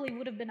probably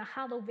would have been a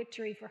hollow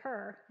victory for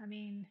her. I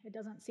mean, it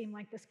doesn't seem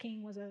like this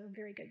king was a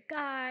very good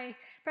guy,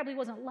 probably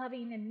wasn't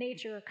loving in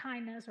nature or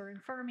kindness or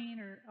affirming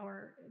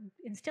or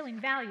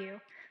instilling value,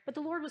 but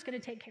the Lord was going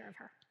to take care of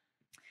her.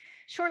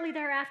 Shortly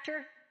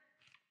thereafter,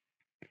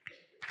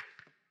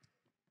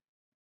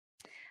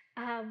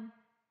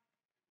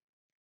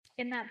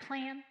 in that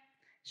plan,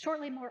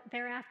 Shortly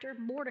thereafter,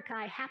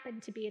 Mordecai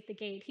happened to be at the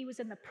gate. He was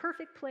in the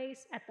perfect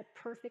place at the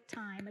perfect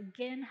time.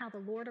 Again, how the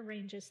Lord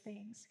arranges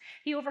things.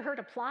 He overheard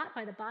a plot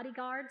by the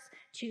bodyguards.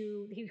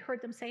 He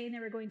heard them saying they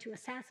were going to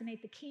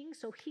assassinate the king,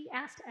 so he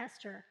asked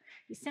Esther.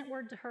 He sent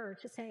word to her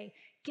to say,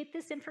 get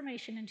this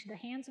information into the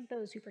hands of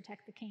those who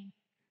protect the king.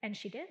 And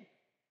she did.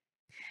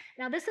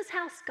 Now, this is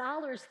how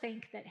scholars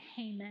think that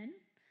Haman,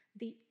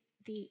 the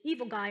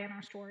evil guy in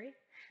our story,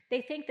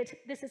 they think that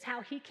this is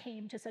how he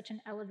came to such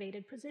an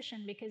elevated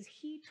position because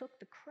he took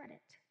the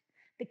credit.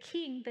 The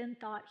king then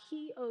thought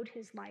he owed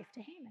his life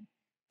to Haman.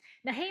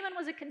 Now, Haman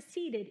was a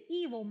conceited,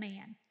 evil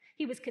man.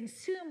 He was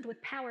consumed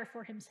with power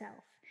for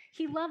himself.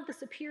 He loved the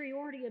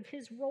superiority of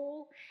his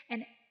role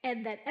and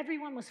that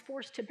everyone was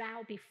forced to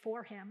bow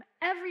before him.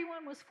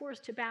 Everyone was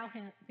forced to bow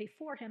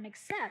before him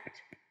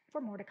except for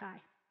Mordecai,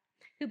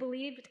 who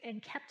believed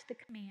and kept the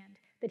command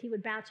that he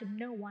would bow to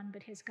no one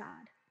but his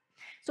God.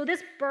 So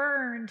this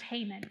burned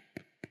Haman,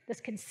 this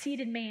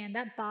conceited man.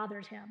 That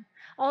bothered him.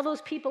 All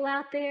those people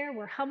out there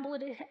were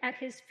humbled at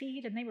his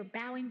feet, and they were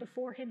bowing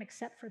before him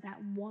except for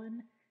that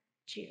one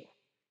Jew.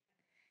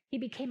 He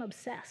became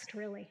obsessed,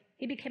 really.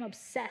 He became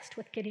obsessed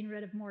with getting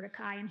rid of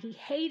Mordecai, and he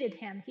hated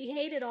him. He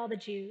hated all the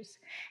Jews,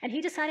 and he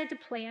decided to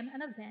plan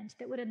an event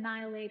that would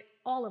annihilate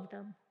all of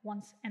them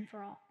once and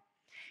for all.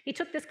 He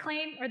took this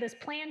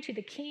plan to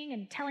the king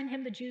and telling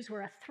him the Jews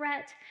were a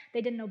threat.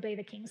 They didn't obey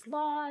the king's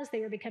laws. They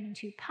were becoming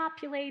too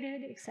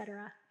populated,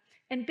 etc.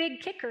 And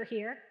big kicker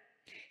here,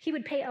 he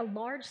would pay a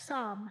large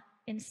sum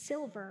in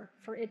silver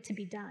for it to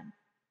be done.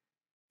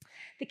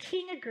 The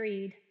king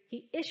agreed.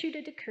 He issued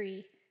a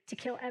decree to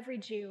kill every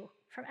Jew,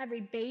 from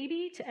every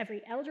baby to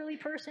every elderly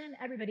person,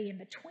 everybody in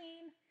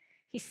between.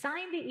 He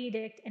signed the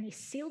edict and he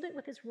sealed it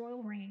with his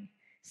royal ring,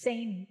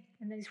 saying,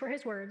 and these were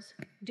his words,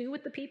 "Do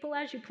with the people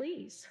as you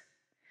please."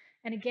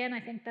 And again, I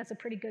think that's a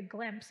pretty good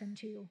glimpse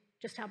into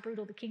just how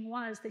brutal the king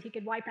was, that he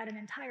could wipe out an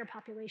entire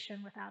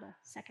population without a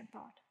second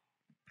thought.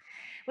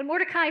 When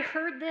Mordecai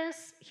heard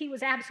this, he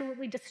was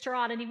absolutely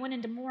distraught, and he went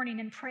into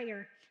mourning and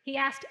prayer. He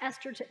asked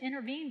Esther to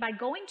intervene by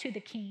going to the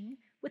king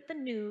with the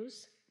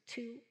news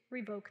to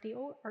revoke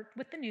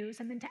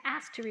and then to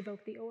ask to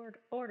revoke the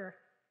order.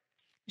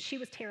 She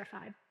was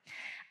terrified.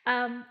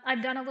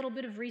 I've done a little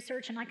bit of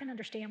research, and I can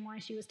understand why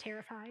she was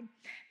terrified.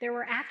 There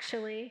were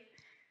actually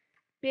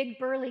big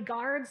burly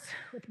guards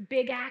with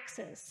big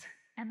axes,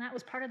 and that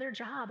was part of their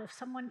job. If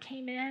someone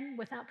came in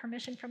without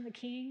permission from the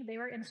king, they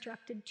were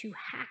instructed to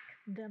hack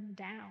them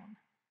down.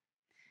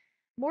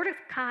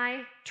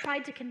 Mordecai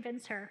tried to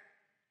convince her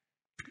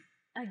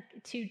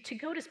to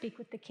go to speak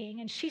with the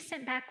king, and she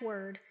sent back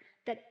word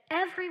that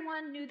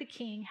everyone knew the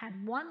king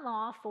had one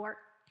law for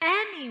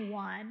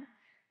anyone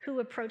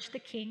who approached the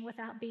king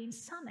without being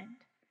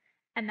summoned,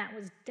 and that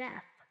was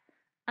death,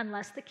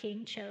 unless the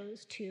king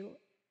chose to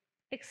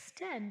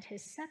extend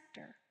his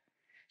scepter.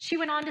 She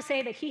went on to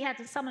say that he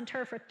hadn't summoned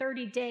her for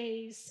 30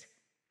 days,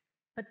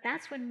 but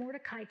that's when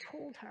Mordecai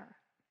told her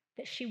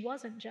that she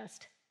wasn't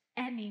just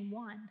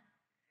anyone.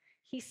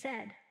 He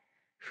said,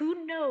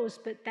 "Who knows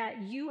but that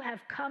you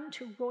have come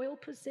to royal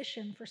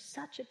position for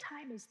such a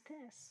time as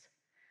this?"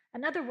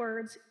 In other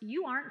words,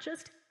 you aren't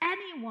just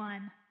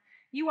anyone.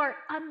 You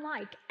are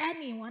unlike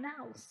anyone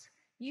else.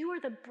 You are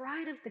the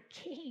bride of the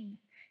king.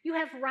 You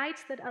have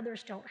rights that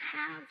others don't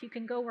have. You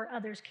can go where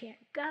others can't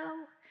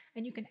go,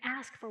 and you can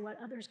ask for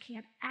what others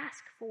can't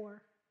ask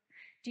for.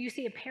 Do you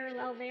see a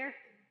parallel there?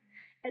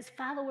 As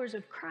followers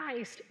of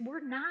Christ,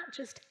 we're not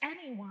just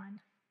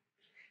anyone.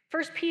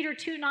 1 Peter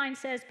 2:9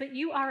 says, "But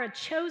you are a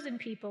chosen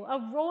people,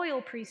 a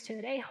royal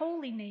priesthood, a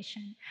holy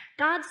nation,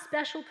 God's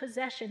special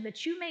possession,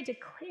 that you may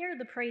declare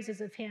the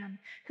praises of him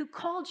who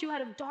called you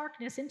out of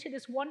darkness into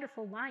this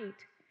wonderful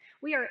light."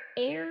 We are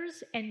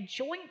heirs and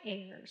joint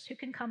heirs who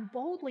can come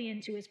boldly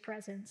into his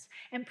presence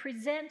and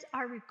present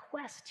our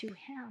request to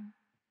him.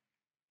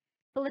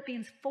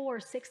 Philippians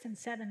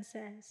 4:6-7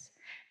 says,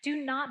 "Do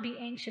not be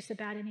anxious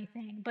about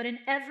anything, but in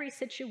every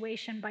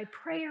situation, by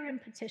prayer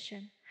and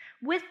petition,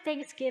 with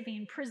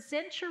thanksgiving,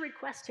 present your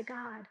request to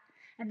God,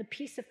 and the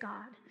peace of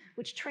God,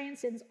 which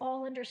transcends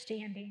all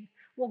understanding,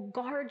 will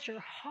guard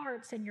your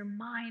hearts and your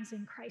minds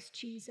in Christ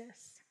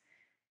Jesus."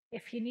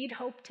 If you need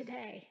hope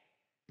today,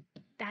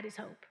 that is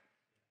hope.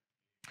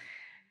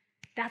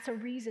 That's a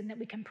reason that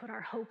we can put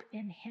our hope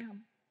in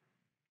him.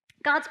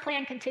 God's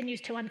plan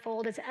continues to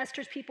unfold as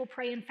Esther's people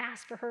pray and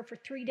fast for her for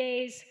 3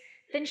 days.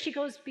 Then she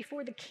goes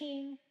before the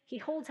king. He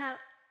holds out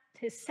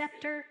his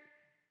scepter.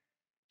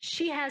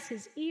 She has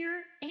his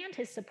ear and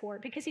his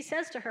support because he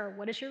says to her,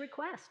 "What is your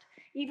request?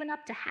 Even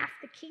up to half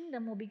the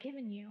kingdom will be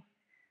given you."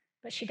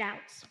 But she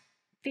doubts.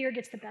 Fear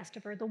gets the best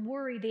of her. The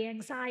worry, the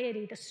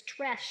anxiety, the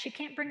stress. She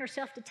can't bring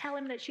herself to tell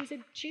him that she's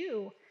a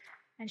Jew,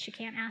 and she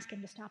can't ask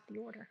him to stop the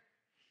order.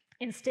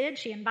 Instead,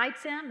 she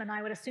invites him, and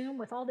I would assume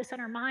with all this on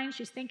her mind,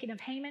 she's thinking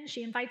of Haman.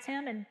 She invites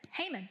him and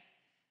Haman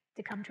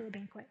to come to a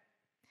banquet.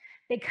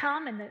 They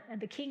come,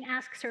 and the king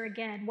asks her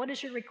again, "What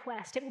is your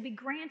request?" "It will be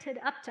granted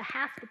up to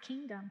half the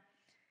kingdom."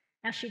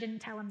 Now, she didn't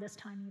tell him this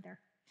time either.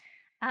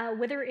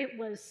 Whether it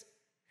was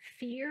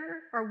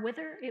fear or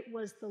whether it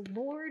was the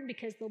Lord,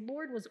 because the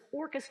Lord was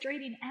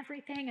orchestrating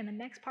everything, and the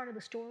next part of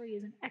the story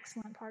is an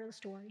excellent part of the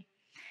story.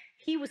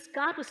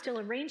 God was still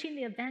arranging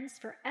the events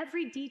for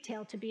every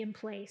detail to be in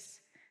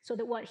place so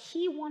that what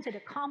he wanted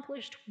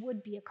accomplished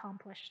would be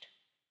accomplished.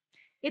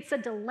 It's a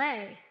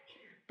delay,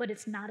 but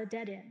it's not a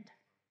dead end.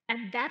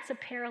 And that's a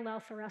parallel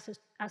for us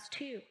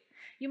too.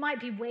 You might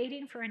be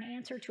waiting for an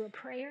answer to a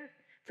prayer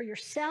for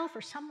yourself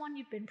or someone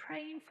you've been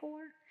praying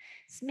for.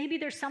 Maybe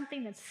there's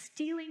something that's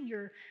stealing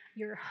your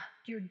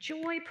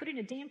joy, putting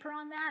a damper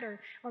on that,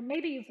 or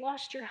maybe you've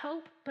lost your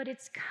hope, but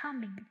it's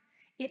coming.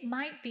 It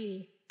might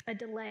be a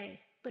delay,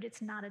 but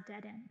it's not a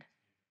dead end.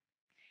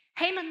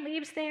 Haman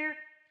leaves there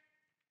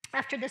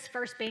after this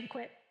first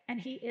banquet, and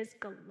he is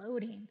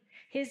gloating.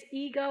 His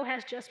ego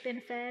has just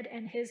been fed,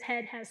 and his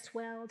head has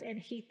swelled, and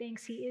he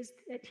thinks he's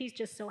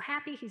just so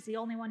happy. He's the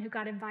only one who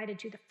got invited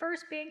to the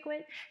first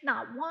banquet,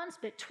 not once,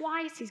 but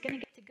twice. He's going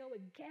to get to go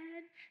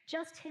again,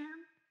 just him.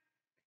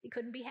 He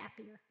couldn't be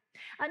happier.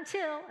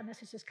 Until, and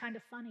this is just kind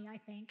of funny, I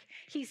think,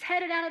 he's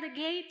headed out of the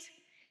gate.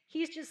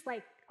 He's just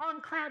like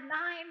on cloud 9.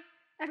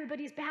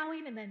 Everybody's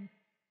bowing, and then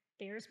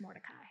there's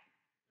Mordecai.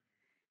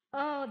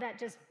 Oh, it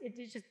just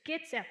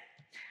gets him.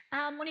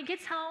 When he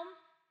gets home,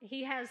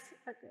 he has,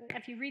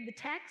 if you read the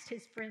text,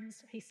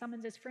 he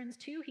summons his friends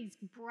too. He's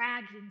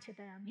bragging to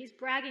them. He's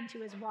bragging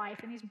to his wife,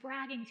 and he's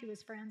bragging to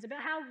his friends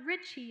about how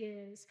rich he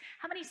is,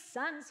 how many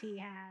sons he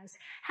has,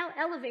 how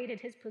elevated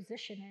his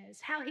position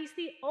is, how he's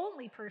the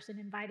only person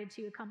invited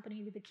to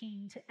accompany the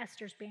king to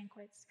Esther's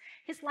banquets.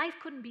 His life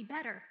couldn't be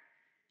better,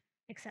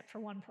 except for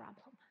one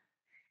problem.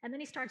 And then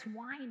he starts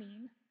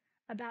whining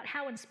about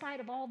how, in spite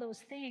of all those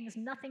things,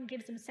 nothing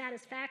gives him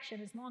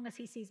satisfaction as long as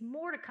he sees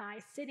Mordecai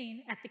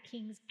sitting at the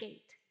king's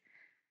gate.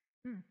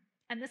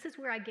 And this is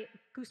where I get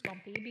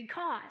goosebumpy,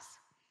 because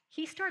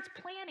he starts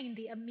planning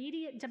the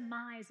immediate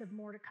demise of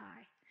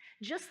Mordecai.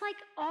 Just like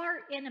our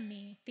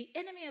enemy, the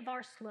enemy of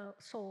our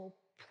soul,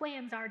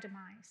 plans our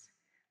demise.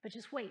 But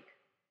just wait.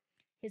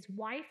 His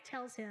wife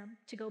tells him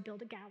to go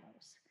build a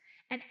gallows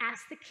and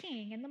ask the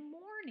king in the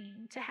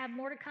morning to have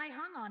Mordecai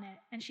hung on it.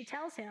 And she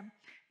tells him,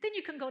 then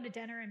you can go to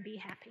dinner and be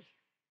happy.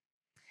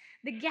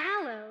 The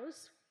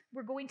gallows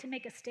were going to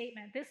make a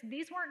statement.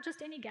 These weren't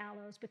just any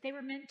gallows, but they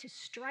were meant to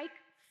strike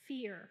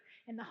fear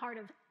in the heart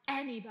of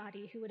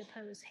anybody who would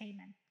oppose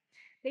Haman.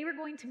 They were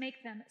going to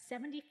make them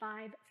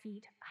 75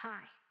 feet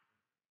high.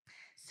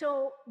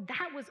 So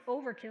that was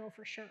overkill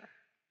for sure.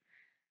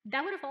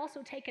 That would have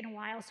also taken a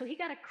while, so he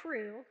got a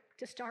crew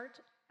to start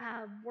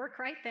work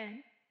right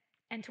then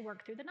and to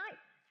work through the night.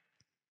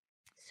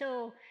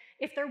 So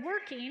if they're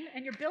working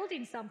and you're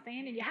building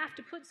something and you have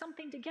to put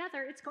something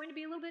together, it's going to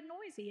be a little bit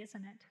noisy,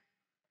 isn't it?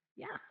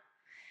 Yeah.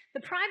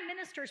 The prime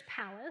minister's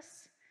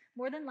palace,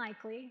 more than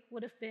likely,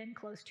 would have been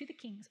close to the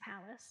king's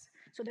palace.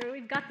 So there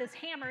we've got this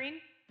hammering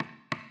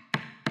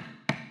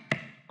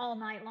all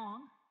night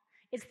long.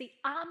 It's the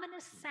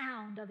ominous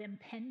sound of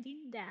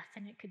impending death,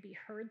 and it could be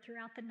heard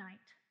throughout the night.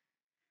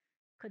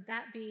 Could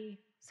that be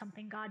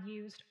something God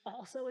used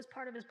also as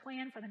part of his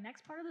plan for the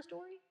next part of the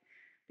story?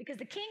 Because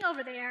the king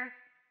over there,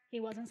 he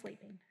wasn't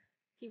sleeping.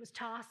 He was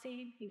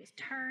tossing, he was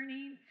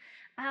turning.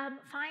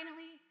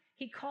 Finally,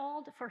 he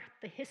called for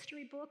the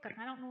history book, and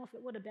I don't know if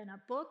it would have been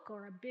a book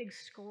or a big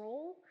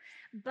scroll,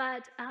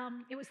 but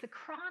it was the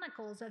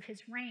chronicles of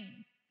his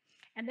reign.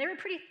 And they were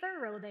pretty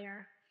thorough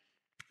there,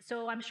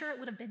 so I'm sure it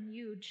would have been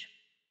huge.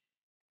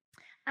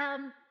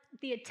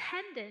 The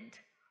attendant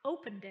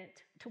opened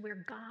it to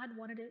where God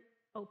wanted it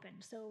opened.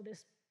 So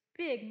this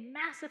big,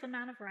 massive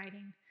amount of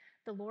writing,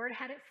 the Lord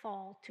had it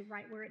fall to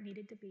right where it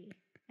needed to be,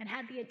 and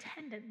had the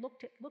attendant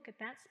look at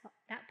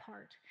that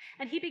part.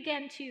 And he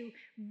began to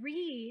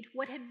read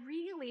what had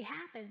really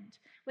happened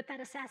with that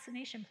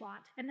assassination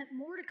plot, and that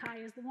Mordecai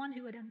is the one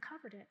who had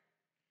uncovered it.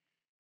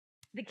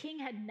 The king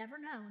had never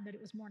known that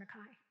it was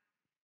Mordecai.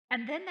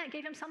 And then that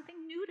gave him something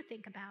new to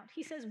think about.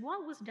 He says,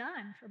 what was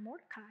done for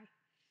Mordecai?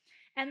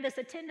 And this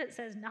attendant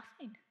says,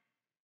 nothing.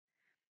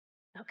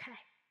 Okay.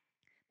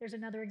 There's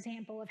another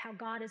example of how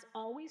God is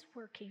always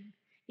working,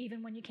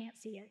 even when you can't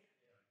see it,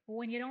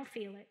 when you don't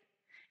feel it.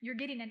 You're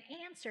getting an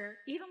answer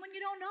even when you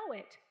don't know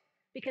it,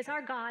 because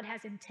our God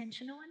has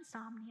intentional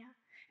insomnia,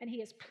 and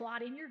he is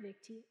plotting your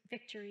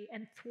victory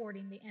and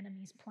thwarting the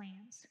enemy's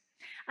plans.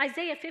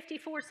 Isaiah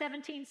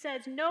 54:17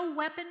 says, no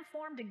weapon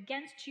formed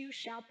against you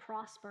shall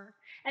prosper,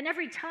 and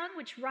every tongue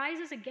which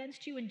rises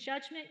against you in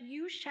judgment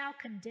you shall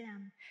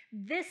condemn.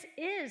 This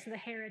is the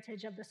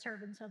heritage of the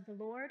servants of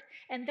the Lord,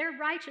 and their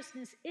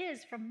righteousness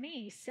is from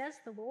me, says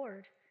the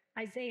Lord.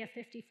 Isaiah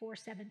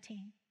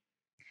 54:17.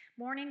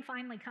 Morning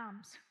finally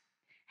comes.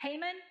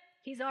 Haman,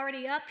 he's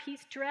already up,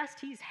 he's dressed,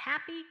 he's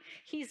happy,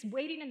 he's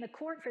waiting in the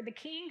court for the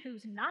king,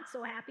 who's not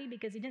so happy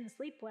because he didn't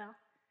sleep well.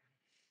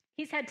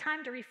 He's had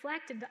time to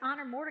reflect and to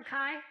honor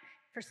Mordecai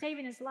for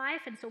saving his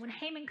life, and so when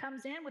Haman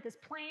comes in with his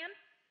plan,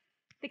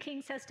 the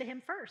king says to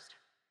him first,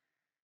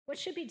 what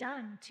should be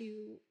done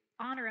to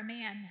honor a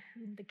man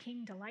whom the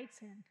king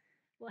delights in?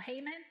 Well,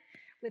 Haman,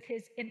 with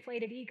his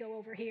inflated ego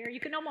over here. You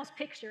can almost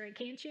picture it,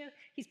 can't you?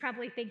 He's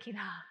probably thinking,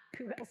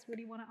 who else would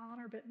he want to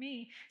honor but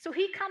me? So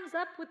he comes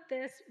up with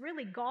this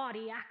really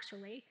gaudy,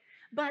 actually,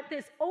 but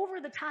this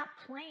over-the-top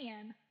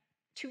plan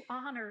to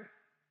honor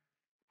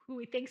who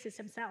he thinks is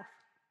himself.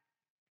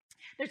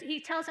 He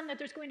tells him that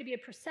there's going to be a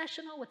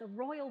processional with a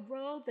royal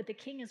robe that the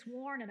king has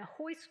worn and a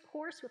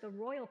horse with a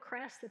royal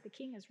crest that the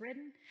king has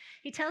ridden.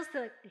 He tells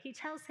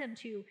him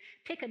to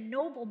pick a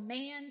noble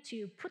man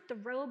to put the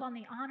robe on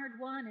the honored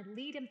one and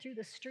lead him through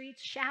the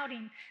streets,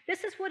 shouting,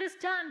 "This is what is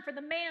done for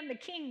the man the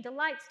king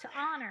delights to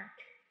honor."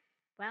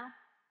 Well,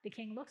 the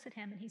king looks at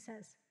him and he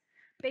says,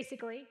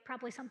 basically,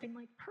 probably something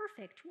like,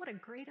 "Perfect, what a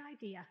great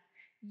idea.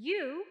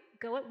 You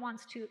go at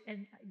once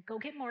and go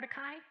get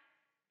Mordecai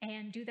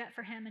and do that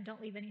for him and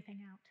don't leave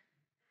anything out."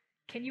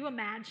 Can you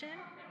imagine?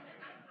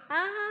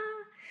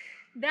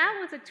 That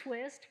was a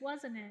twist,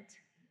 wasn't it?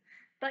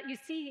 But you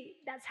see,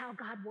 that's how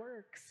God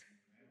works.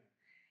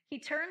 He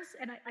turns,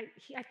 and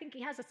I think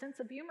he has a sense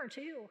of humor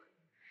too.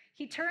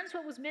 He turns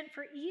what was meant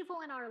for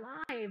evil in our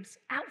lives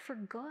out for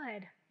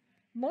good.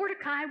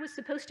 Mordecai was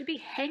supposed to be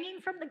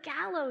hanging from the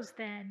gallows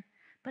then,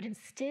 but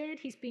instead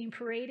he's being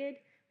paraded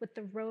with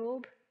the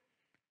robe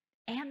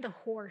and the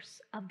horse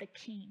of the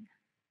king.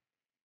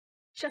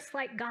 Just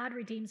like God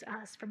redeems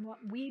us from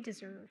what we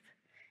deserve,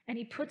 and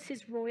he puts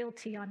his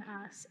royalty on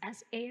us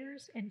as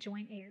heirs and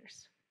joint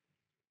heirs.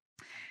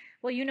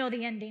 Well, you know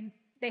the ending.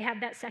 They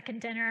have that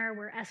second dinner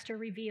where Esther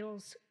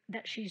reveals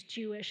that she's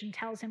Jewish and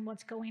tells him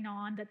what's going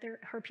on, that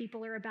her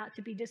people are about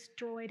to be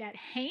destroyed at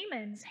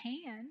Haman's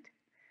hand.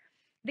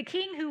 The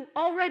king, who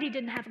already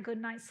didn't have a good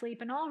night's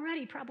sleep and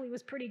already probably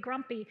was pretty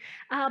grumpy,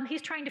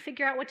 he's trying to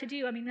figure out what to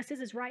do. I mean, this is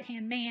his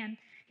right-hand man.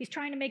 He's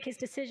trying to make his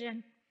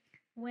decision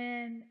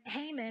when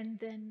Haman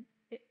then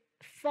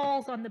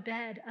falls on the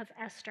bed of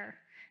Esther.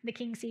 The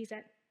king sees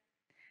it,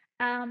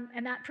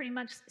 and that pretty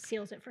much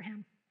seals it for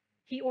him.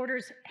 He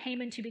orders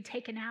Haman to be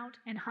taken out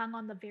and hung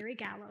on the very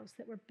gallows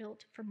that were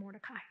built for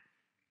Mordecai.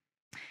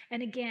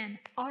 And again,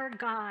 our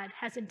God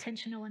has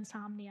intentional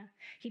insomnia.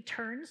 He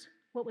turns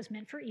what was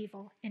meant for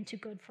evil into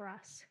good for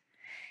us.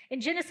 In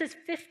Genesis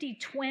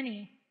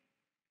 50:20,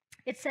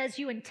 it says,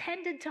 "You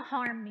intended to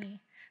harm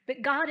me,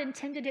 but God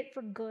intended it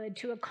for good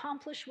to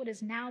accomplish what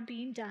is now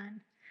being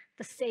done,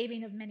 the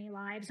saving of many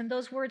lives." And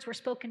those words were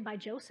spoken by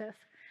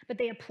Joseph, but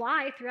they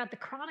apply throughout the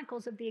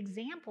chronicles of the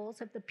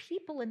examples of the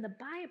people in the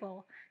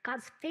Bible,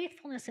 God's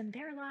faithfulness in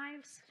their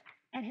lives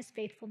and his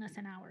faithfulness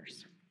in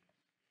ours.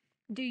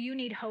 Do you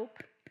need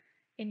hope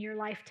in your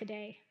life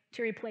today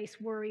to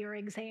replace worry or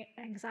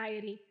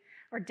anxiety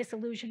or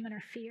disillusionment or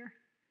fear?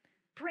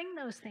 Bring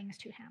those things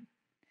to him.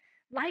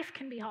 Life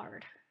can be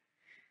hard.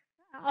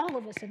 All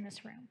of us in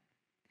this room.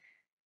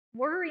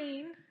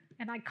 Worrying,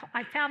 and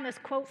I found this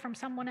quote from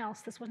someone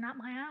else. This was not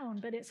my own,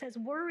 but it says,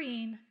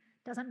 worrying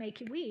doesn't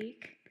make you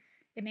weak.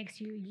 It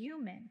makes you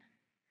human.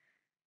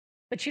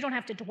 But you don't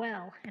have to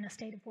dwell in a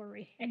state of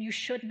worry, and you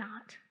should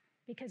not,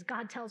 because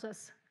God tells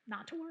us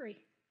not to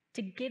worry,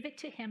 to give it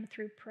to him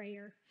through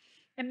prayer.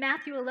 And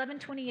Matthew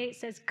 11:28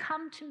 says,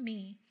 "Come to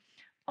me,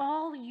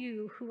 all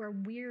you who are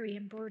weary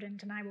and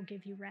burdened, and I will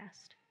give you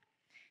rest."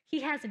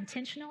 He has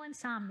intentional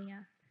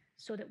insomnia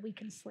so that we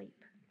can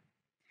sleep.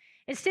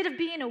 Instead of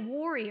being a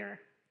worrier,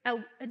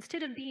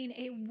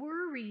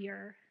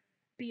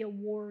 be a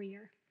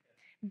warrior.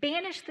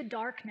 Banish the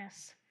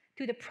darkness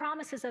through the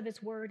promises of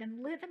his word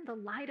and live in the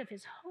light of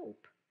his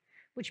hope,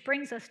 which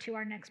brings us to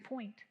our next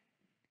point.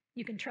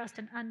 You can trust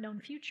an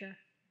unknown future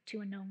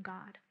to a known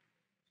God.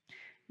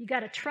 You got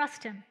to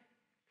trust him.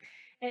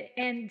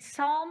 And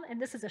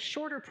this is a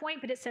shorter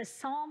point, but it says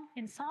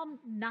in Psalm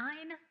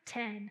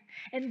 9:10,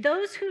 "And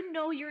those who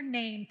know your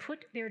name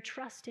put their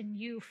trust in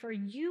you, for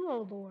you,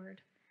 O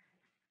Lord,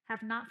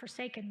 have not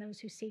forsaken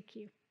those who seek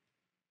you."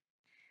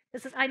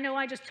 I know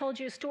I just told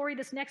you a story.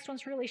 This next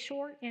one's really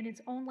short, and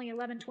it's only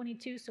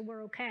 11:22, so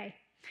we're okay.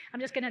 I'm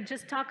just going to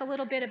talk a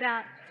little bit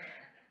about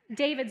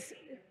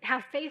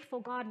how faithful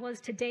God was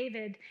to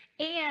David.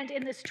 And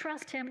in this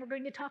trust him, we're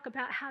going to talk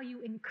about how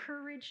you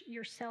encourage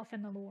yourself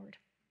in the Lord.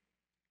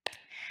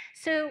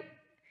 So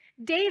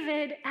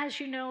David, as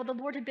you know, the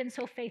Lord had been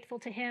so faithful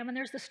to him, and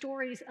there's the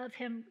stories of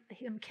him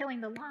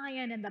killing the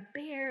lion and the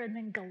bear, and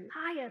then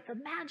Goliath.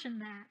 Imagine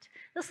that.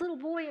 This little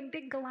boy and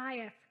big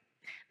Goliath.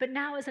 But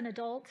now as an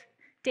adult,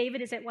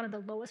 David is at one of the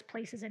lowest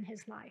places in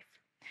his life.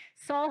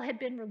 Saul had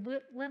been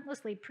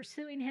relentlessly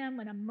pursuing him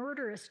in a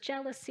murderous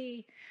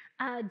jealousy.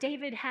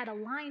 David had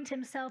aligned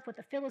himself with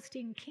the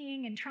Philistine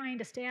king and trying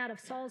to stay out of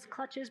Saul's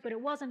clutches, but it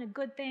wasn't a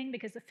good thing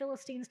because the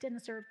Philistines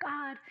didn't serve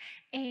God.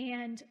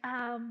 And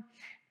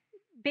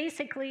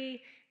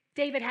basically,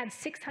 David had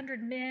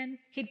 600 men.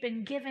 He'd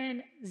been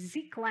given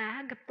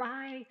Ziklag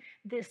by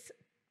this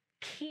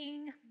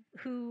king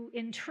who,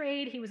 in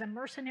trade, he was a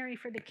mercenary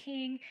for the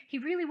king. He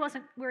really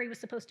wasn't where he was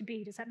supposed to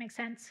be. Does that make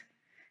sense?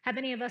 Have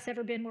any of us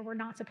ever been where we're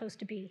not supposed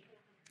to be?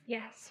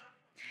 Yes.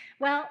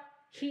 Well,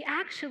 he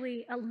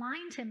actually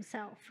aligned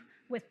himself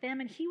with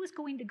them, and he was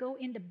going to go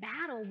into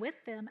battle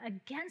with them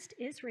against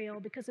Israel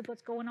because of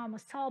what's going on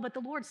with Saul, but the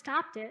Lord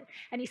stopped it,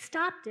 and he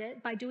stopped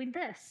it by doing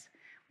this.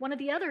 one of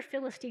the other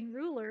Philistine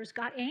rulers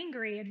got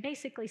angry and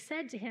basically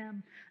said to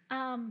him,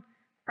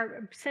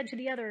 or said to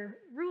the other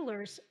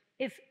rulers,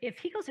 if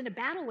he goes into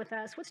battle with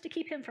us, what's to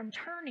keep him from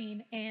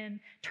turning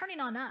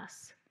on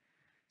us?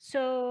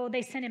 So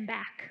they sent him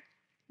back.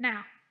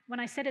 Now, when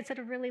I said it's at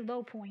a really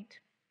low point,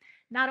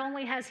 not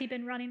only has he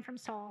been running from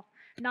Saul,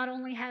 not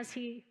only has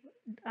he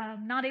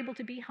not able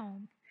to be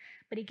home,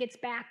 but he gets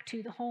back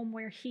to the home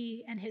where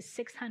he and his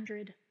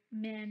 600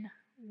 men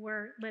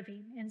were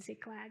living in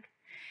Ziklag.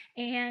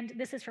 And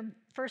this is from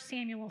 1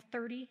 Samuel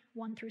 30,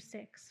 1 through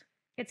 6.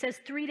 It says,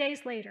 3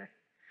 days later,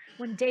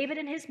 when David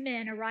and his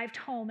men arrived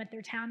home at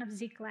their town of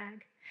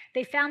Ziklag,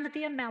 they found that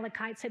the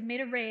Amalekites had made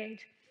a raid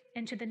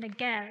into the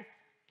Negev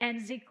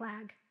and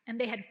Ziklag, and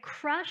they had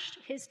crushed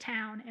his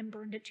town and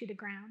burned it to the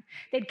ground.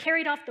 They'd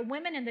carried off the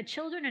women and the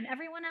children and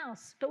everyone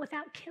else, but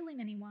without killing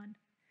anyone.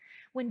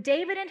 When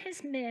David and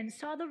his men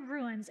saw the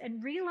ruins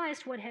and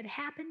realized what had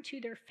happened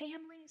to their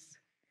families,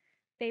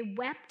 they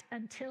wept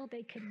until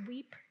they could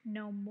weep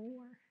no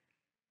more.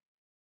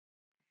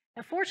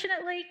 Now,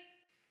 fortunately,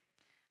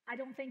 I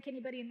don't think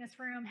anybody in this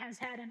room has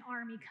had an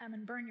army come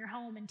and burn your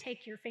home and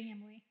take your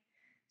family.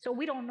 So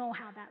we don't know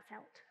how that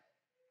felt.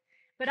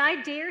 But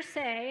I dare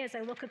say, as I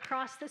look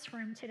across this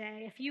room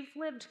today, if you've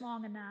lived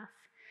long enough,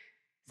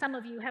 some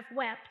of you have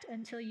wept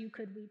until you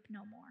could weep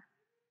no more.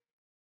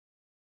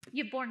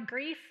 You've borne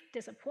grief,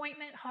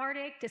 disappointment,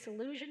 heartache,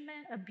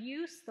 disillusionment,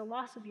 abuse, the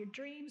loss of your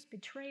dreams,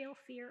 betrayal,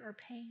 fear, or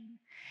pain.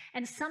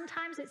 And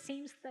sometimes it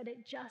seems that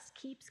it just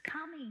keeps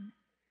coming.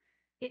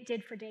 It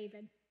did for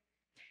David.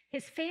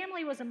 His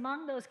family was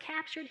among those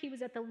captured. He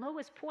was at the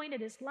lowest point in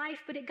his life,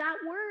 but it got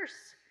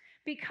worse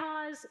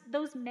because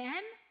those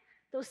men,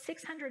 those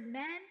 600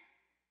 men,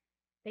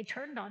 they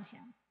turned on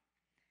him.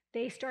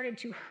 They started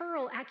to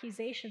hurl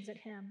accusations at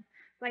him,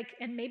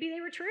 and maybe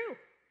they were true,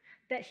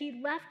 that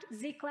he left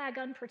Ziklag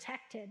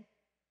unprotected.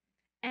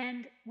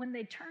 And when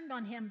they turned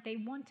on him, they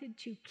wanted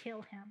to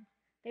kill him.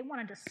 They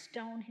wanted to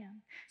stone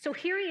him. So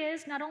here he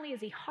is, not only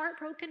is he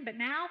heartbroken, but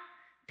now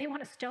they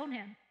want to stone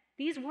him.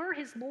 These were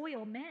his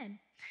loyal men.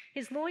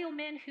 His loyal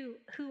men who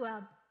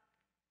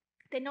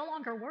they no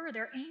longer were.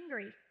 They're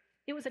angry.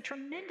 It was a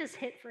tremendous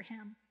hit for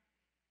him.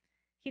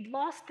 He'd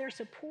lost their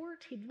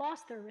support. He'd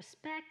lost their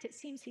respect. It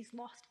seems he's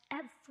lost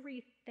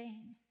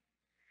everything.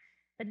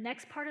 The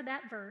next part of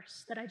that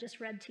verse that I just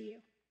read to you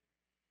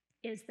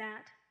is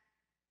that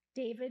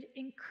David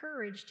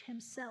encouraged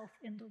himself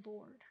in the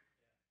Lord.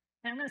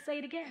 And I'm going to say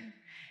it again.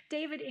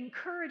 David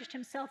encouraged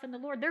himself in the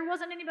Lord. There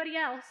wasn't anybody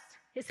else.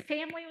 His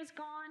family was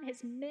gone.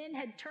 His men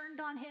had turned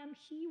on him.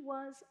 He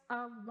was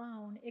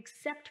alone,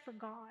 except for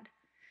God.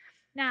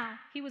 Now,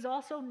 he was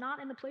also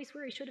not in the place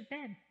where he should have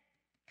been.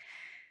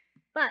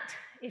 But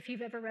if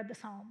you've ever read the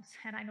Psalms,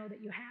 and I know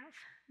that you have,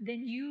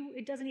 then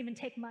it doesn't even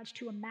take much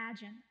to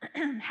imagine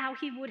how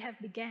he would have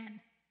begun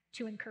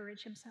to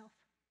encourage himself.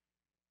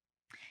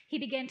 He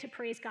began to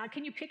praise God.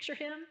 Can you picture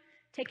him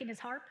taking his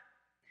harp?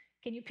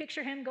 Can you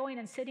picture him going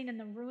and sitting in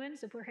the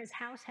ruins of where his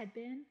house had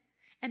been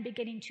and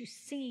beginning to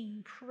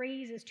sing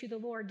praises to the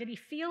Lord? Did he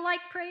feel like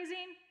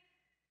praising?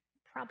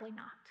 Probably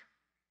not.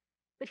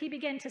 But he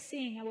began to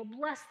sing, I will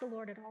bless the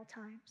Lord at all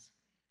times.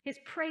 His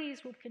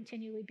praise will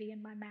continually be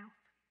in my mouth.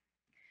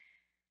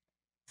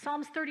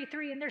 Psalms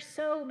 33, and there's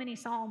so many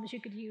psalms you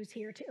could use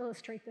here to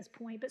illustrate this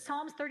point, but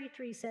Psalms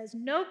 33 says,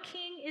 no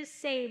king is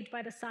saved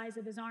by the size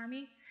of his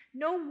army.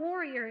 No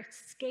warrior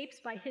escapes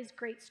by his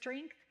great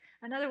strength.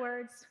 In other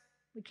words,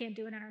 we can't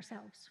do it in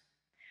ourselves.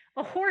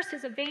 A horse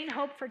is a vain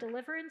hope for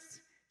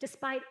deliverance.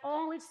 Despite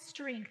all its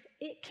strength,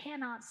 it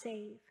cannot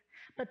save.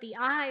 But the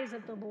eyes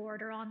of the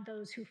Lord are on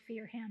those who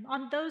fear him,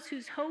 on those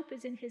whose hope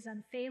is in his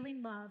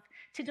unfailing love,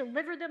 to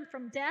deliver them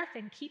from death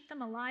and keep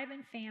them alive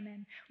in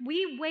famine.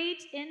 We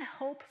wait in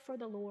hope for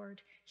the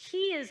Lord.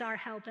 He is our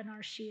help and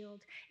our shield.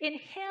 In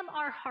him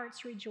our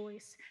hearts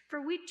rejoice,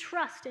 for we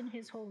trust in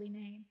his holy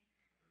name.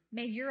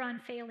 May your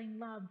unfailing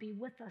love be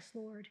with us,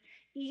 Lord,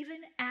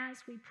 even as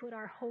we put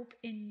our hope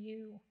in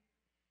you.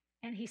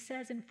 And he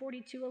says in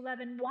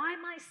 42:11, why,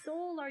 my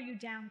soul, are you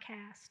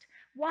downcast?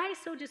 Why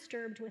so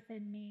disturbed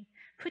within me?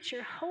 Put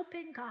your hope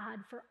in God,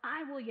 for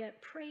I will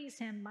yet praise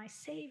him, my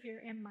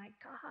Savior and my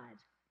God.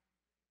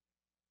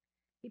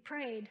 He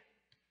prayed.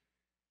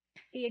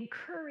 He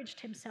encouraged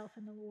himself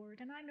in the Lord.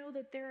 And I know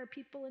that there are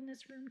people in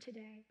this room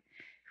today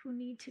who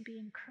need to be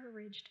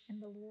encouraged in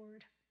the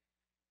Lord.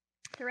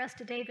 The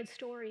rest of David's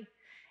story,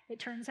 it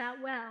turns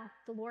out well.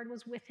 The Lord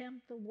was with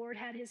him. The Lord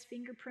had his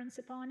fingerprints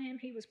upon him.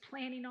 He was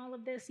planning all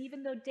of this.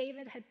 Even though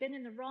David had been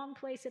in the wrong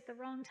place at the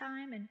wrong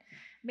time and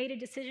made a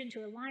decision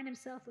to align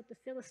himself with the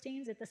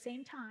Philistines at the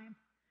same time,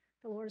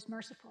 the Lord is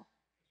merciful,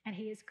 and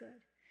he is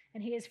good,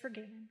 and he is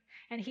forgiving,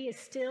 and he is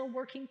still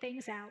working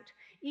things out.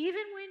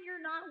 Even when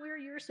you're not where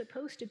you're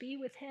supposed to be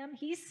with him,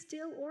 he's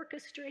still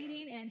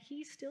orchestrating, and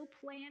he's still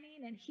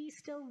planning, and he's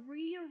still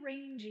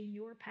rearranging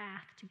your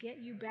path to get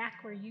you back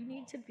where you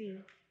need to be.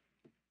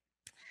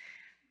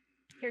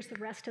 Here's the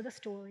rest of the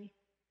story.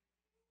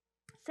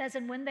 It says,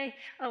 and when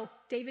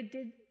David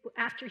did,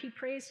 after he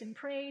praised and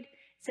prayed,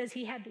 says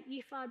he had the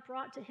ephod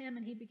brought to him,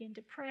 and he began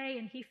to pray,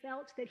 and he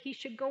felt that he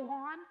should go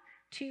on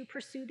to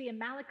pursue the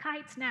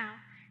Amalekites. Now,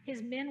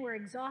 his men were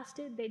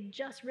exhausted. They'd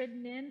just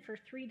ridden in for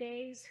 3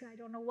 days. I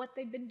don't know what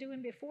they'd been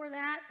doing before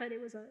that, but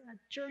it was a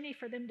journey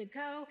for them to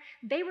go.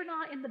 They were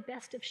not in the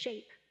best of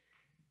shape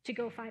to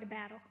go fight a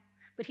battle.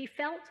 But he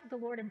felt the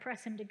Lord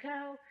impress him to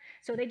go,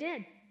 so they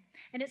did.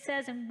 And it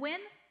says, and when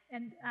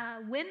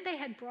they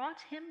had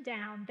brought him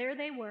down, there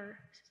they were.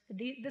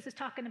 This is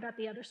talking about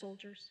the other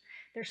soldiers.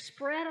 They're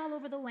spread all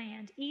over the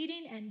land,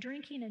 eating and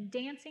drinking and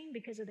dancing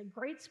because of the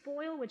great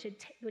spoil which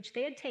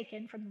they had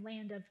taken from the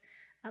land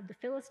of the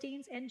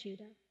Philistines and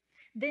Judah.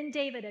 Then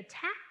David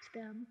attacked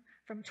them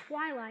from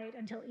twilight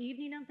until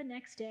evening of the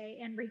next day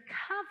and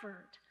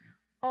recovered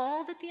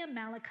all that the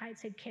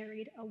Amalekites had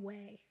carried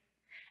away.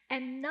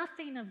 And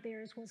nothing of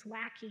theirs was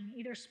lacking,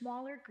 either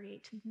small or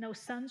great. No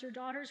sons or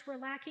daughters were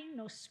lacking,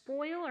 no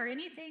spoil or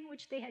anything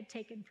which they had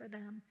taken for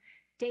them.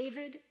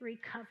 David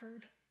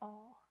recovered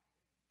all.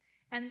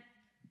 And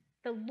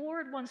the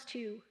Lord wants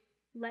to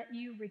let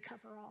you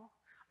recover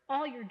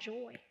all your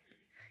joy.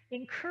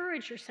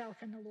 Encourage yourself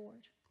in the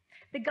Lord.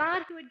 The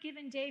God who had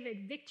given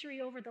David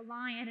victory over the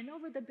lion and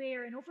over the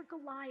bear and over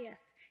Goliath,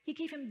 he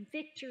gave him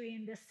victory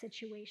in this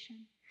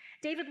situation.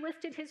 David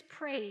lifted his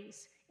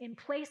praise in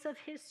place of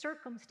his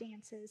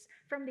circumstances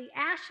from the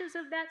ashes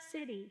of that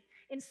city.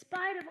 In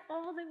spite of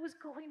all that was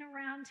going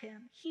around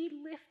him,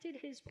 he lifted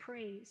his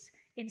praise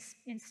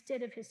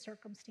instead of his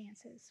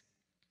circumstances.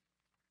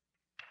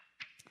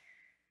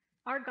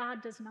 Our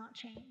God does not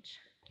change.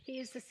 He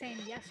is the same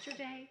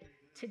yesterday,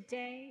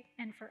 today,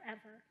 and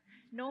forever.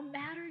 No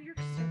matter your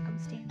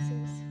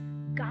circumstances,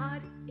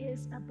 God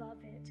is above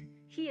it.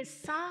 He is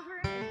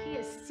sovereign, and he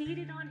is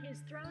seated on his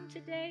throne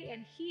today,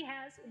 and he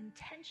has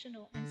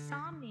intentional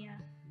insomnia.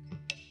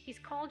 He's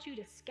called you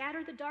to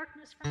scatter the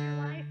darkness from your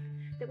life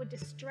that would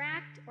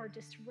distract or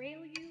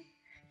disrail you.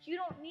 You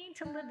don't need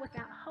to live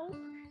without hope.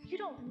 You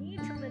don't need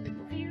to live in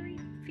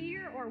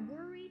fear or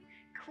worry.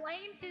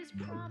 Claim his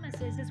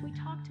promises, as we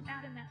talked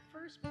about in that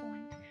first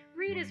point.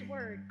 Read his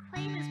word.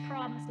 Claim his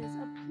promises.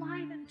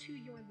 Apply them to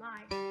your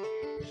life.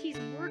 He's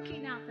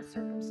working out the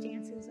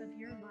circumstances of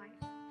your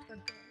life for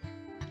good.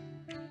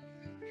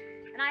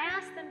 And I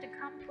asked them to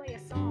come play a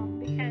song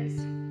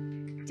because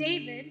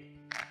David,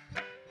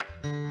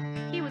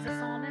 he was a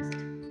psalmist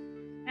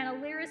and a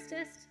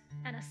lyricist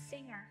and a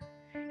singer.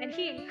 And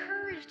he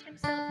encouraged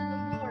himself in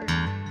the Lord.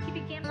 He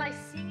began by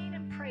singing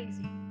and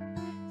praising.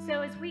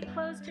 So as we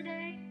close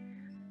today,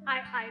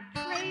 I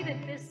pray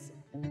that this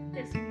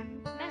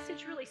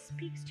message really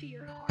speaks to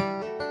your heart.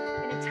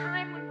 In a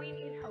time when we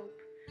need hope,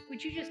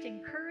 would you just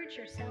encourage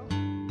yourself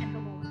and the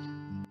Lord?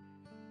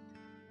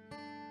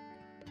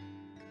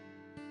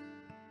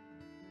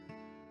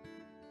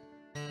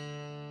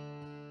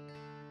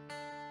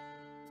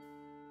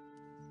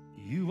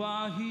 You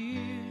are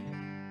here,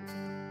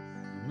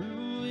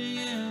 moving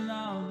in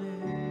our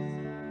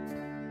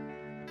midst.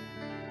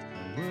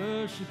 I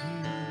worship you.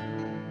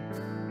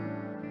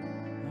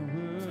 I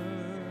worship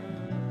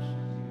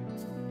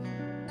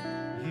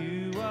you.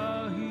 You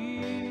are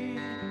here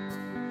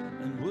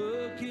and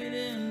working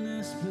in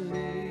this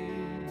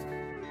place.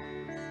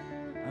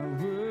 I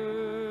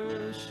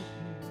worship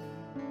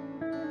you.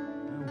 I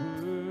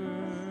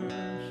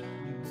worship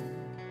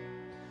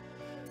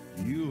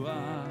you. You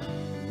are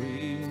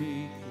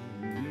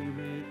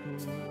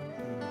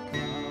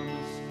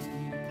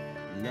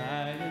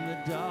light in the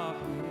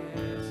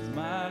darkness,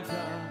 my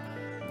God,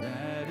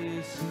 that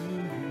is who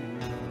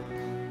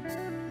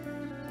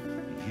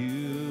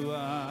you are. You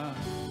are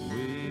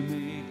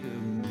waymaker,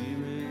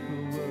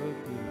 miracle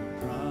worker,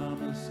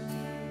 promise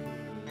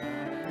keeper,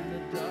 light in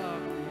the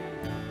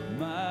darkness,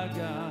 my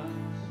God,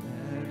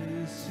 that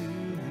is who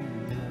you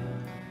are.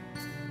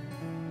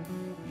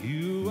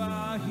 You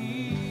are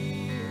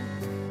here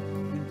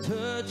and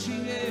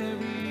touching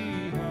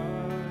every heart.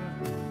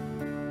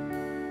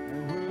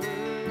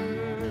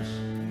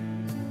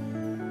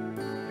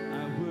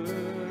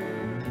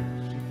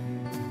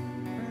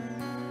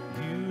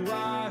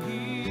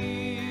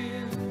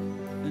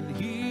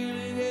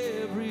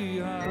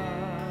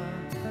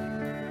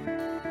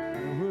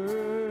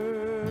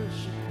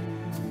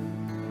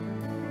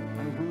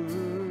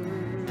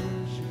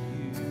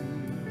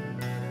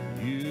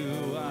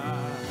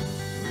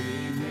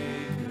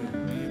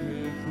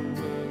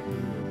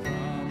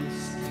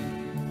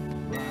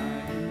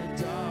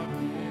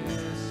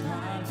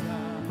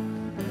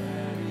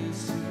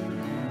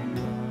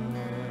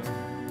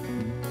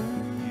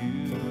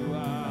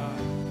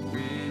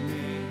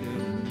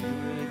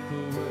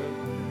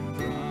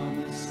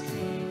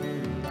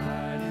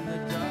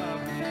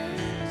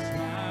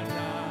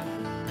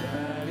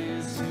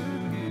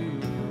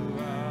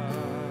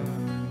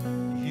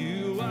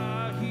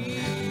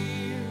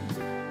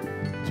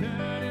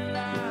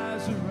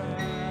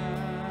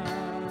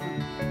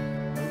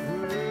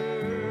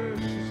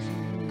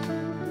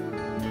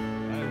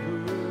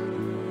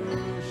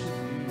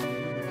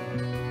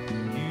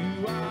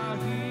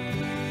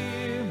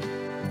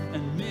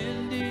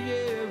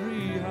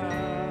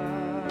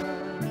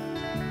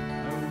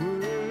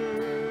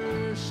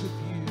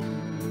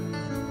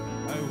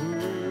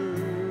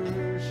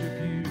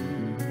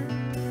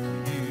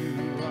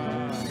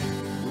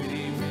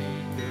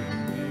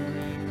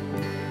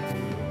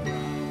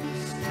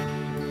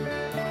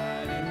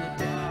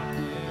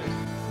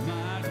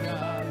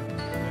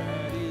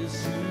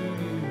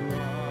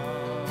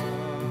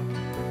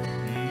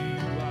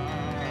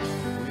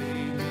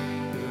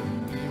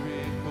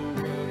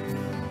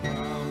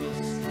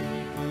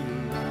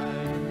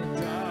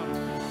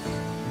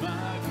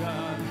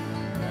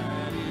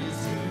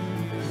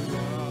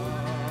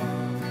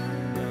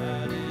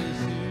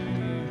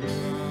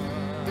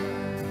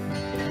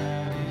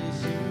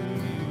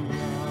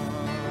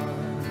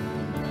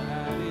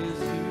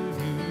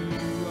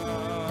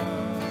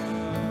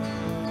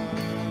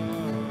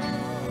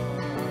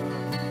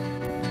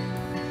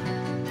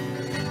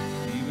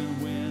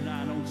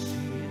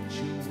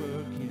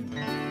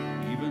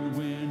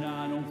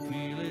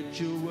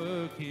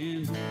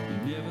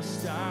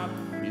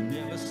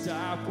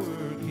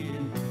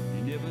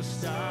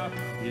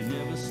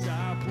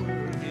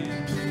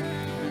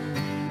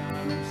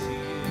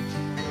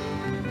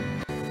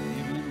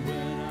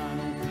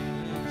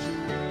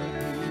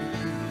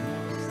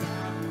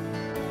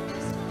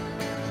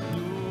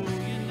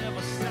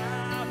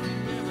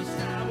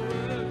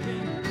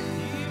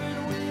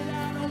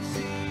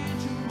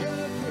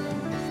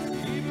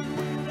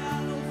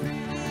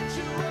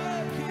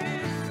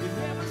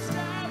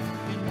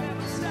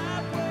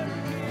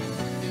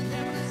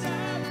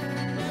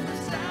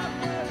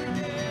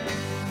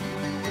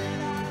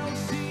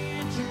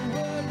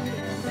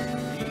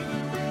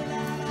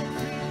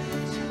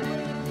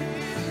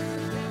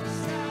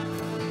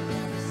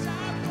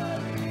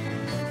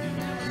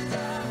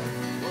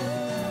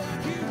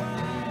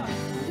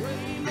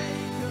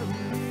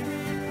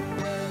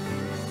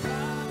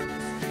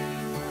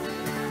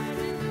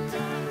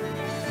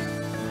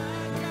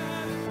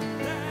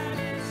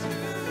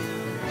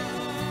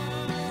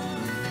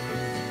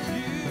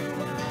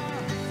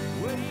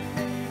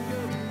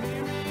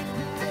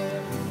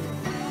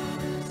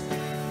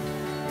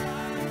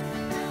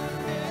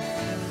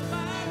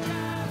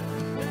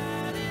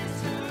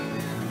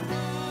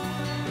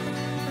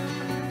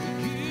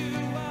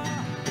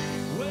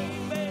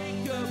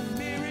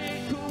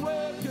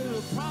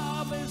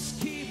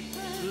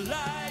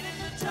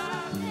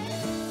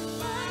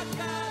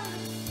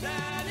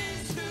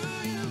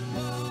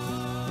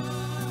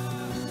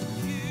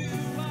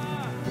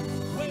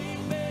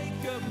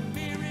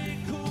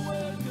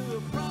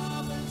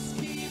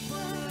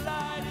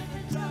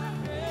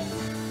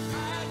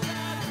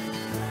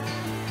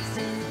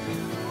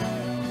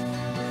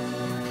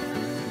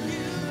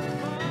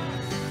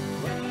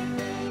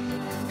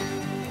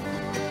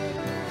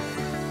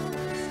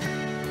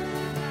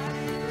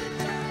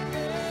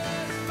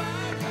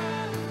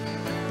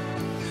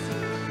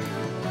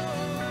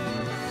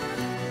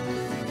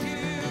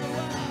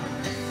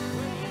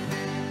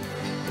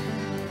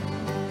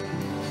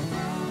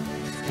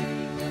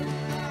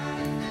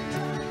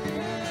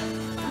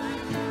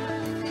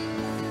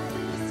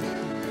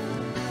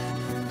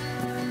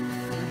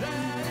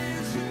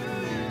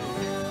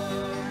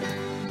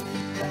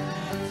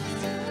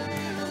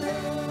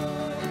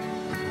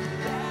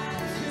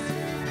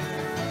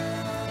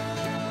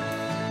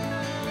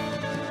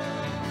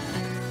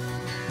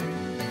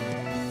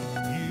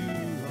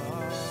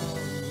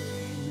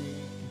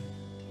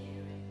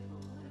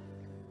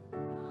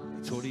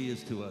 That's what he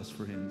is to us,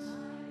 friends.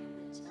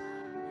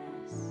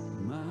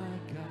 My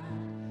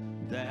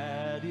God,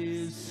 that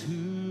is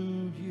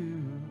who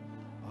you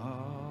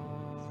are.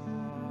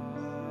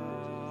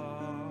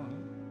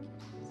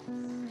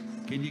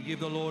 Can you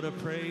give the Lord a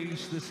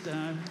praise this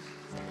time?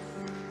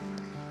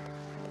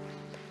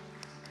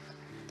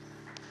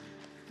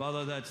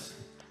 Father, that's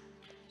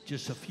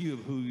just a few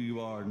of who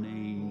you are.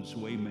 Names: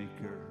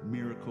 Waymaker,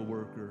 Miracle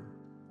Worker,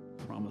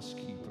 Promise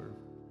Keeper,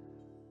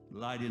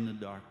 Light in the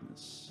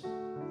darkness.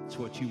 It's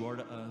what you are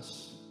to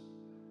us.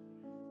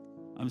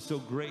 I'm so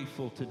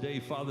grateful today,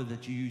 Father,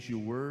 that you use your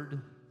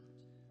word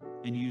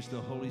and use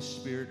the Holy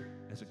Spirit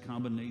as a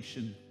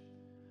combination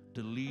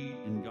to lead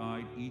and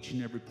guide each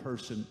and every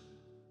person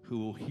who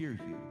will hear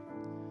you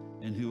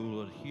and who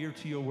will adhere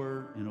to your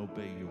word and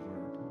obey your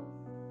word.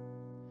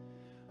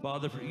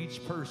 Father, for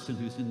each person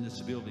who's in this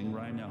building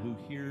right now who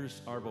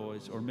hears our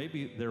voice, or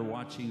maybe they're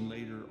watching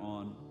later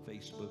on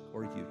Facebook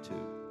or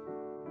YouTube,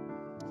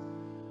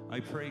 I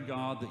pray,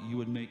 God, that you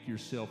would make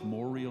yourself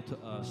more real to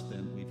us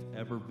than we've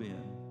ever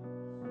been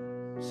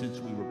since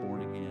we were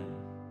born again.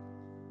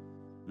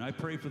 And I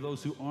pray for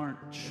those who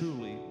aren't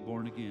truly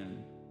born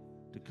again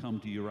to come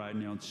to you right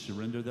now and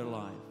surrender their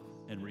life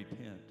and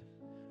repent.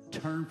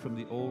 Turn from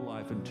the old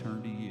life and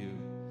turn to you,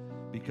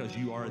 because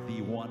you are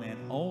the one and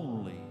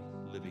only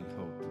living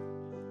hope.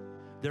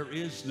 There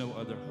is no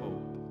other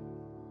hope.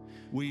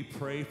 We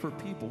pray for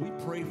people. We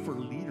pray for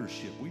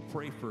leadership. We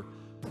pray for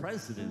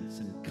presidents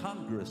and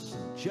Congress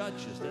and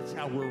judges. That's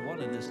how we're run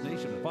in this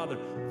nation. But Father,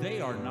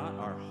 they are not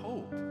our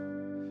hope.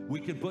 We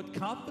can put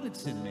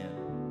confidence in men,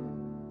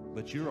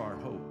 but you're our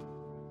hope.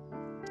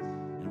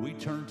 And we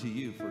turn to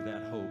you for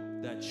that hope,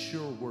 that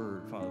sure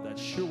word, Father, that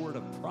sure word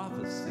of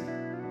prophecy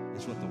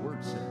is what the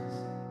word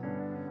says.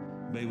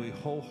 May we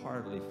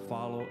wholeheartedly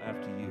follow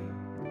after you.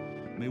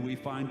 May we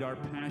find our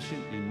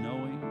passion in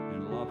knowing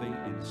and loving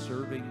and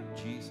serving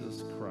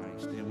Jesus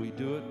Christ. And we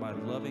do it by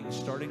loving,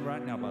 starting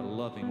right now, by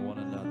loving one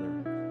another.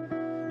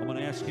 I'm going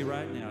to ask you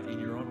right now, in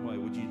your own way,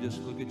 would you just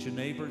look at your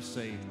neighbor and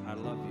say, I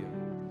love you.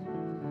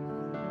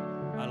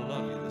 I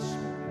love you this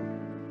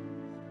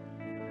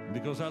morning.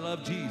 Because I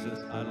love Jesus,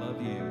 I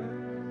love you.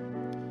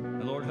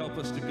 And Lord, help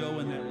us to go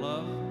in that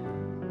love.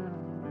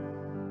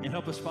 And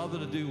help us, Father,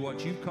 to do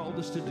what you've called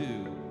us to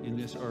do in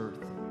this earth.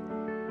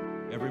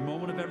 Every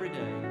moment of every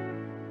day.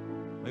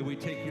 May we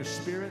take your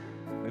spirit,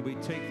 may we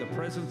take the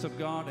presence of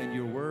God and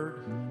your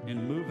word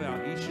and move out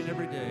each and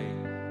every day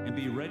and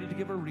be ready to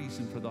give a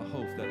reason for the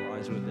hope that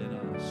lies within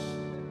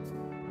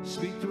us.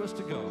 Speak to us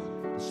to go,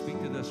 to speak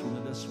to this one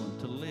and this one,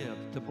 to live,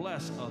 to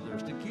bless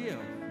others, to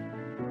give,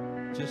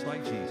 just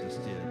like Jesus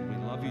did. We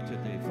love you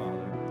today,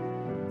 Father.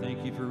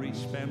 Thank you for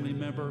each family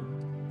member,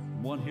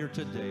 one here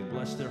today.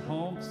 Bless their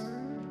homes.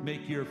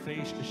 Make your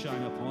face to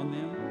shine upon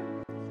them.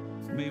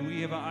 May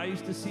we have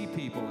eyes to see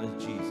people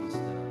as Jesus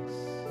does.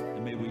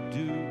 And may we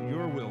do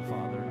your will,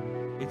 Father.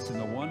 It's in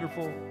the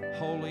wonderful,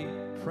 holy,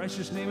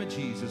 precious name of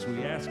Jesus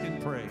we ask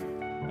and pray.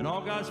 And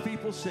all God's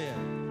people said,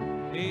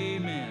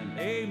 amen,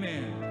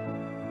 amen.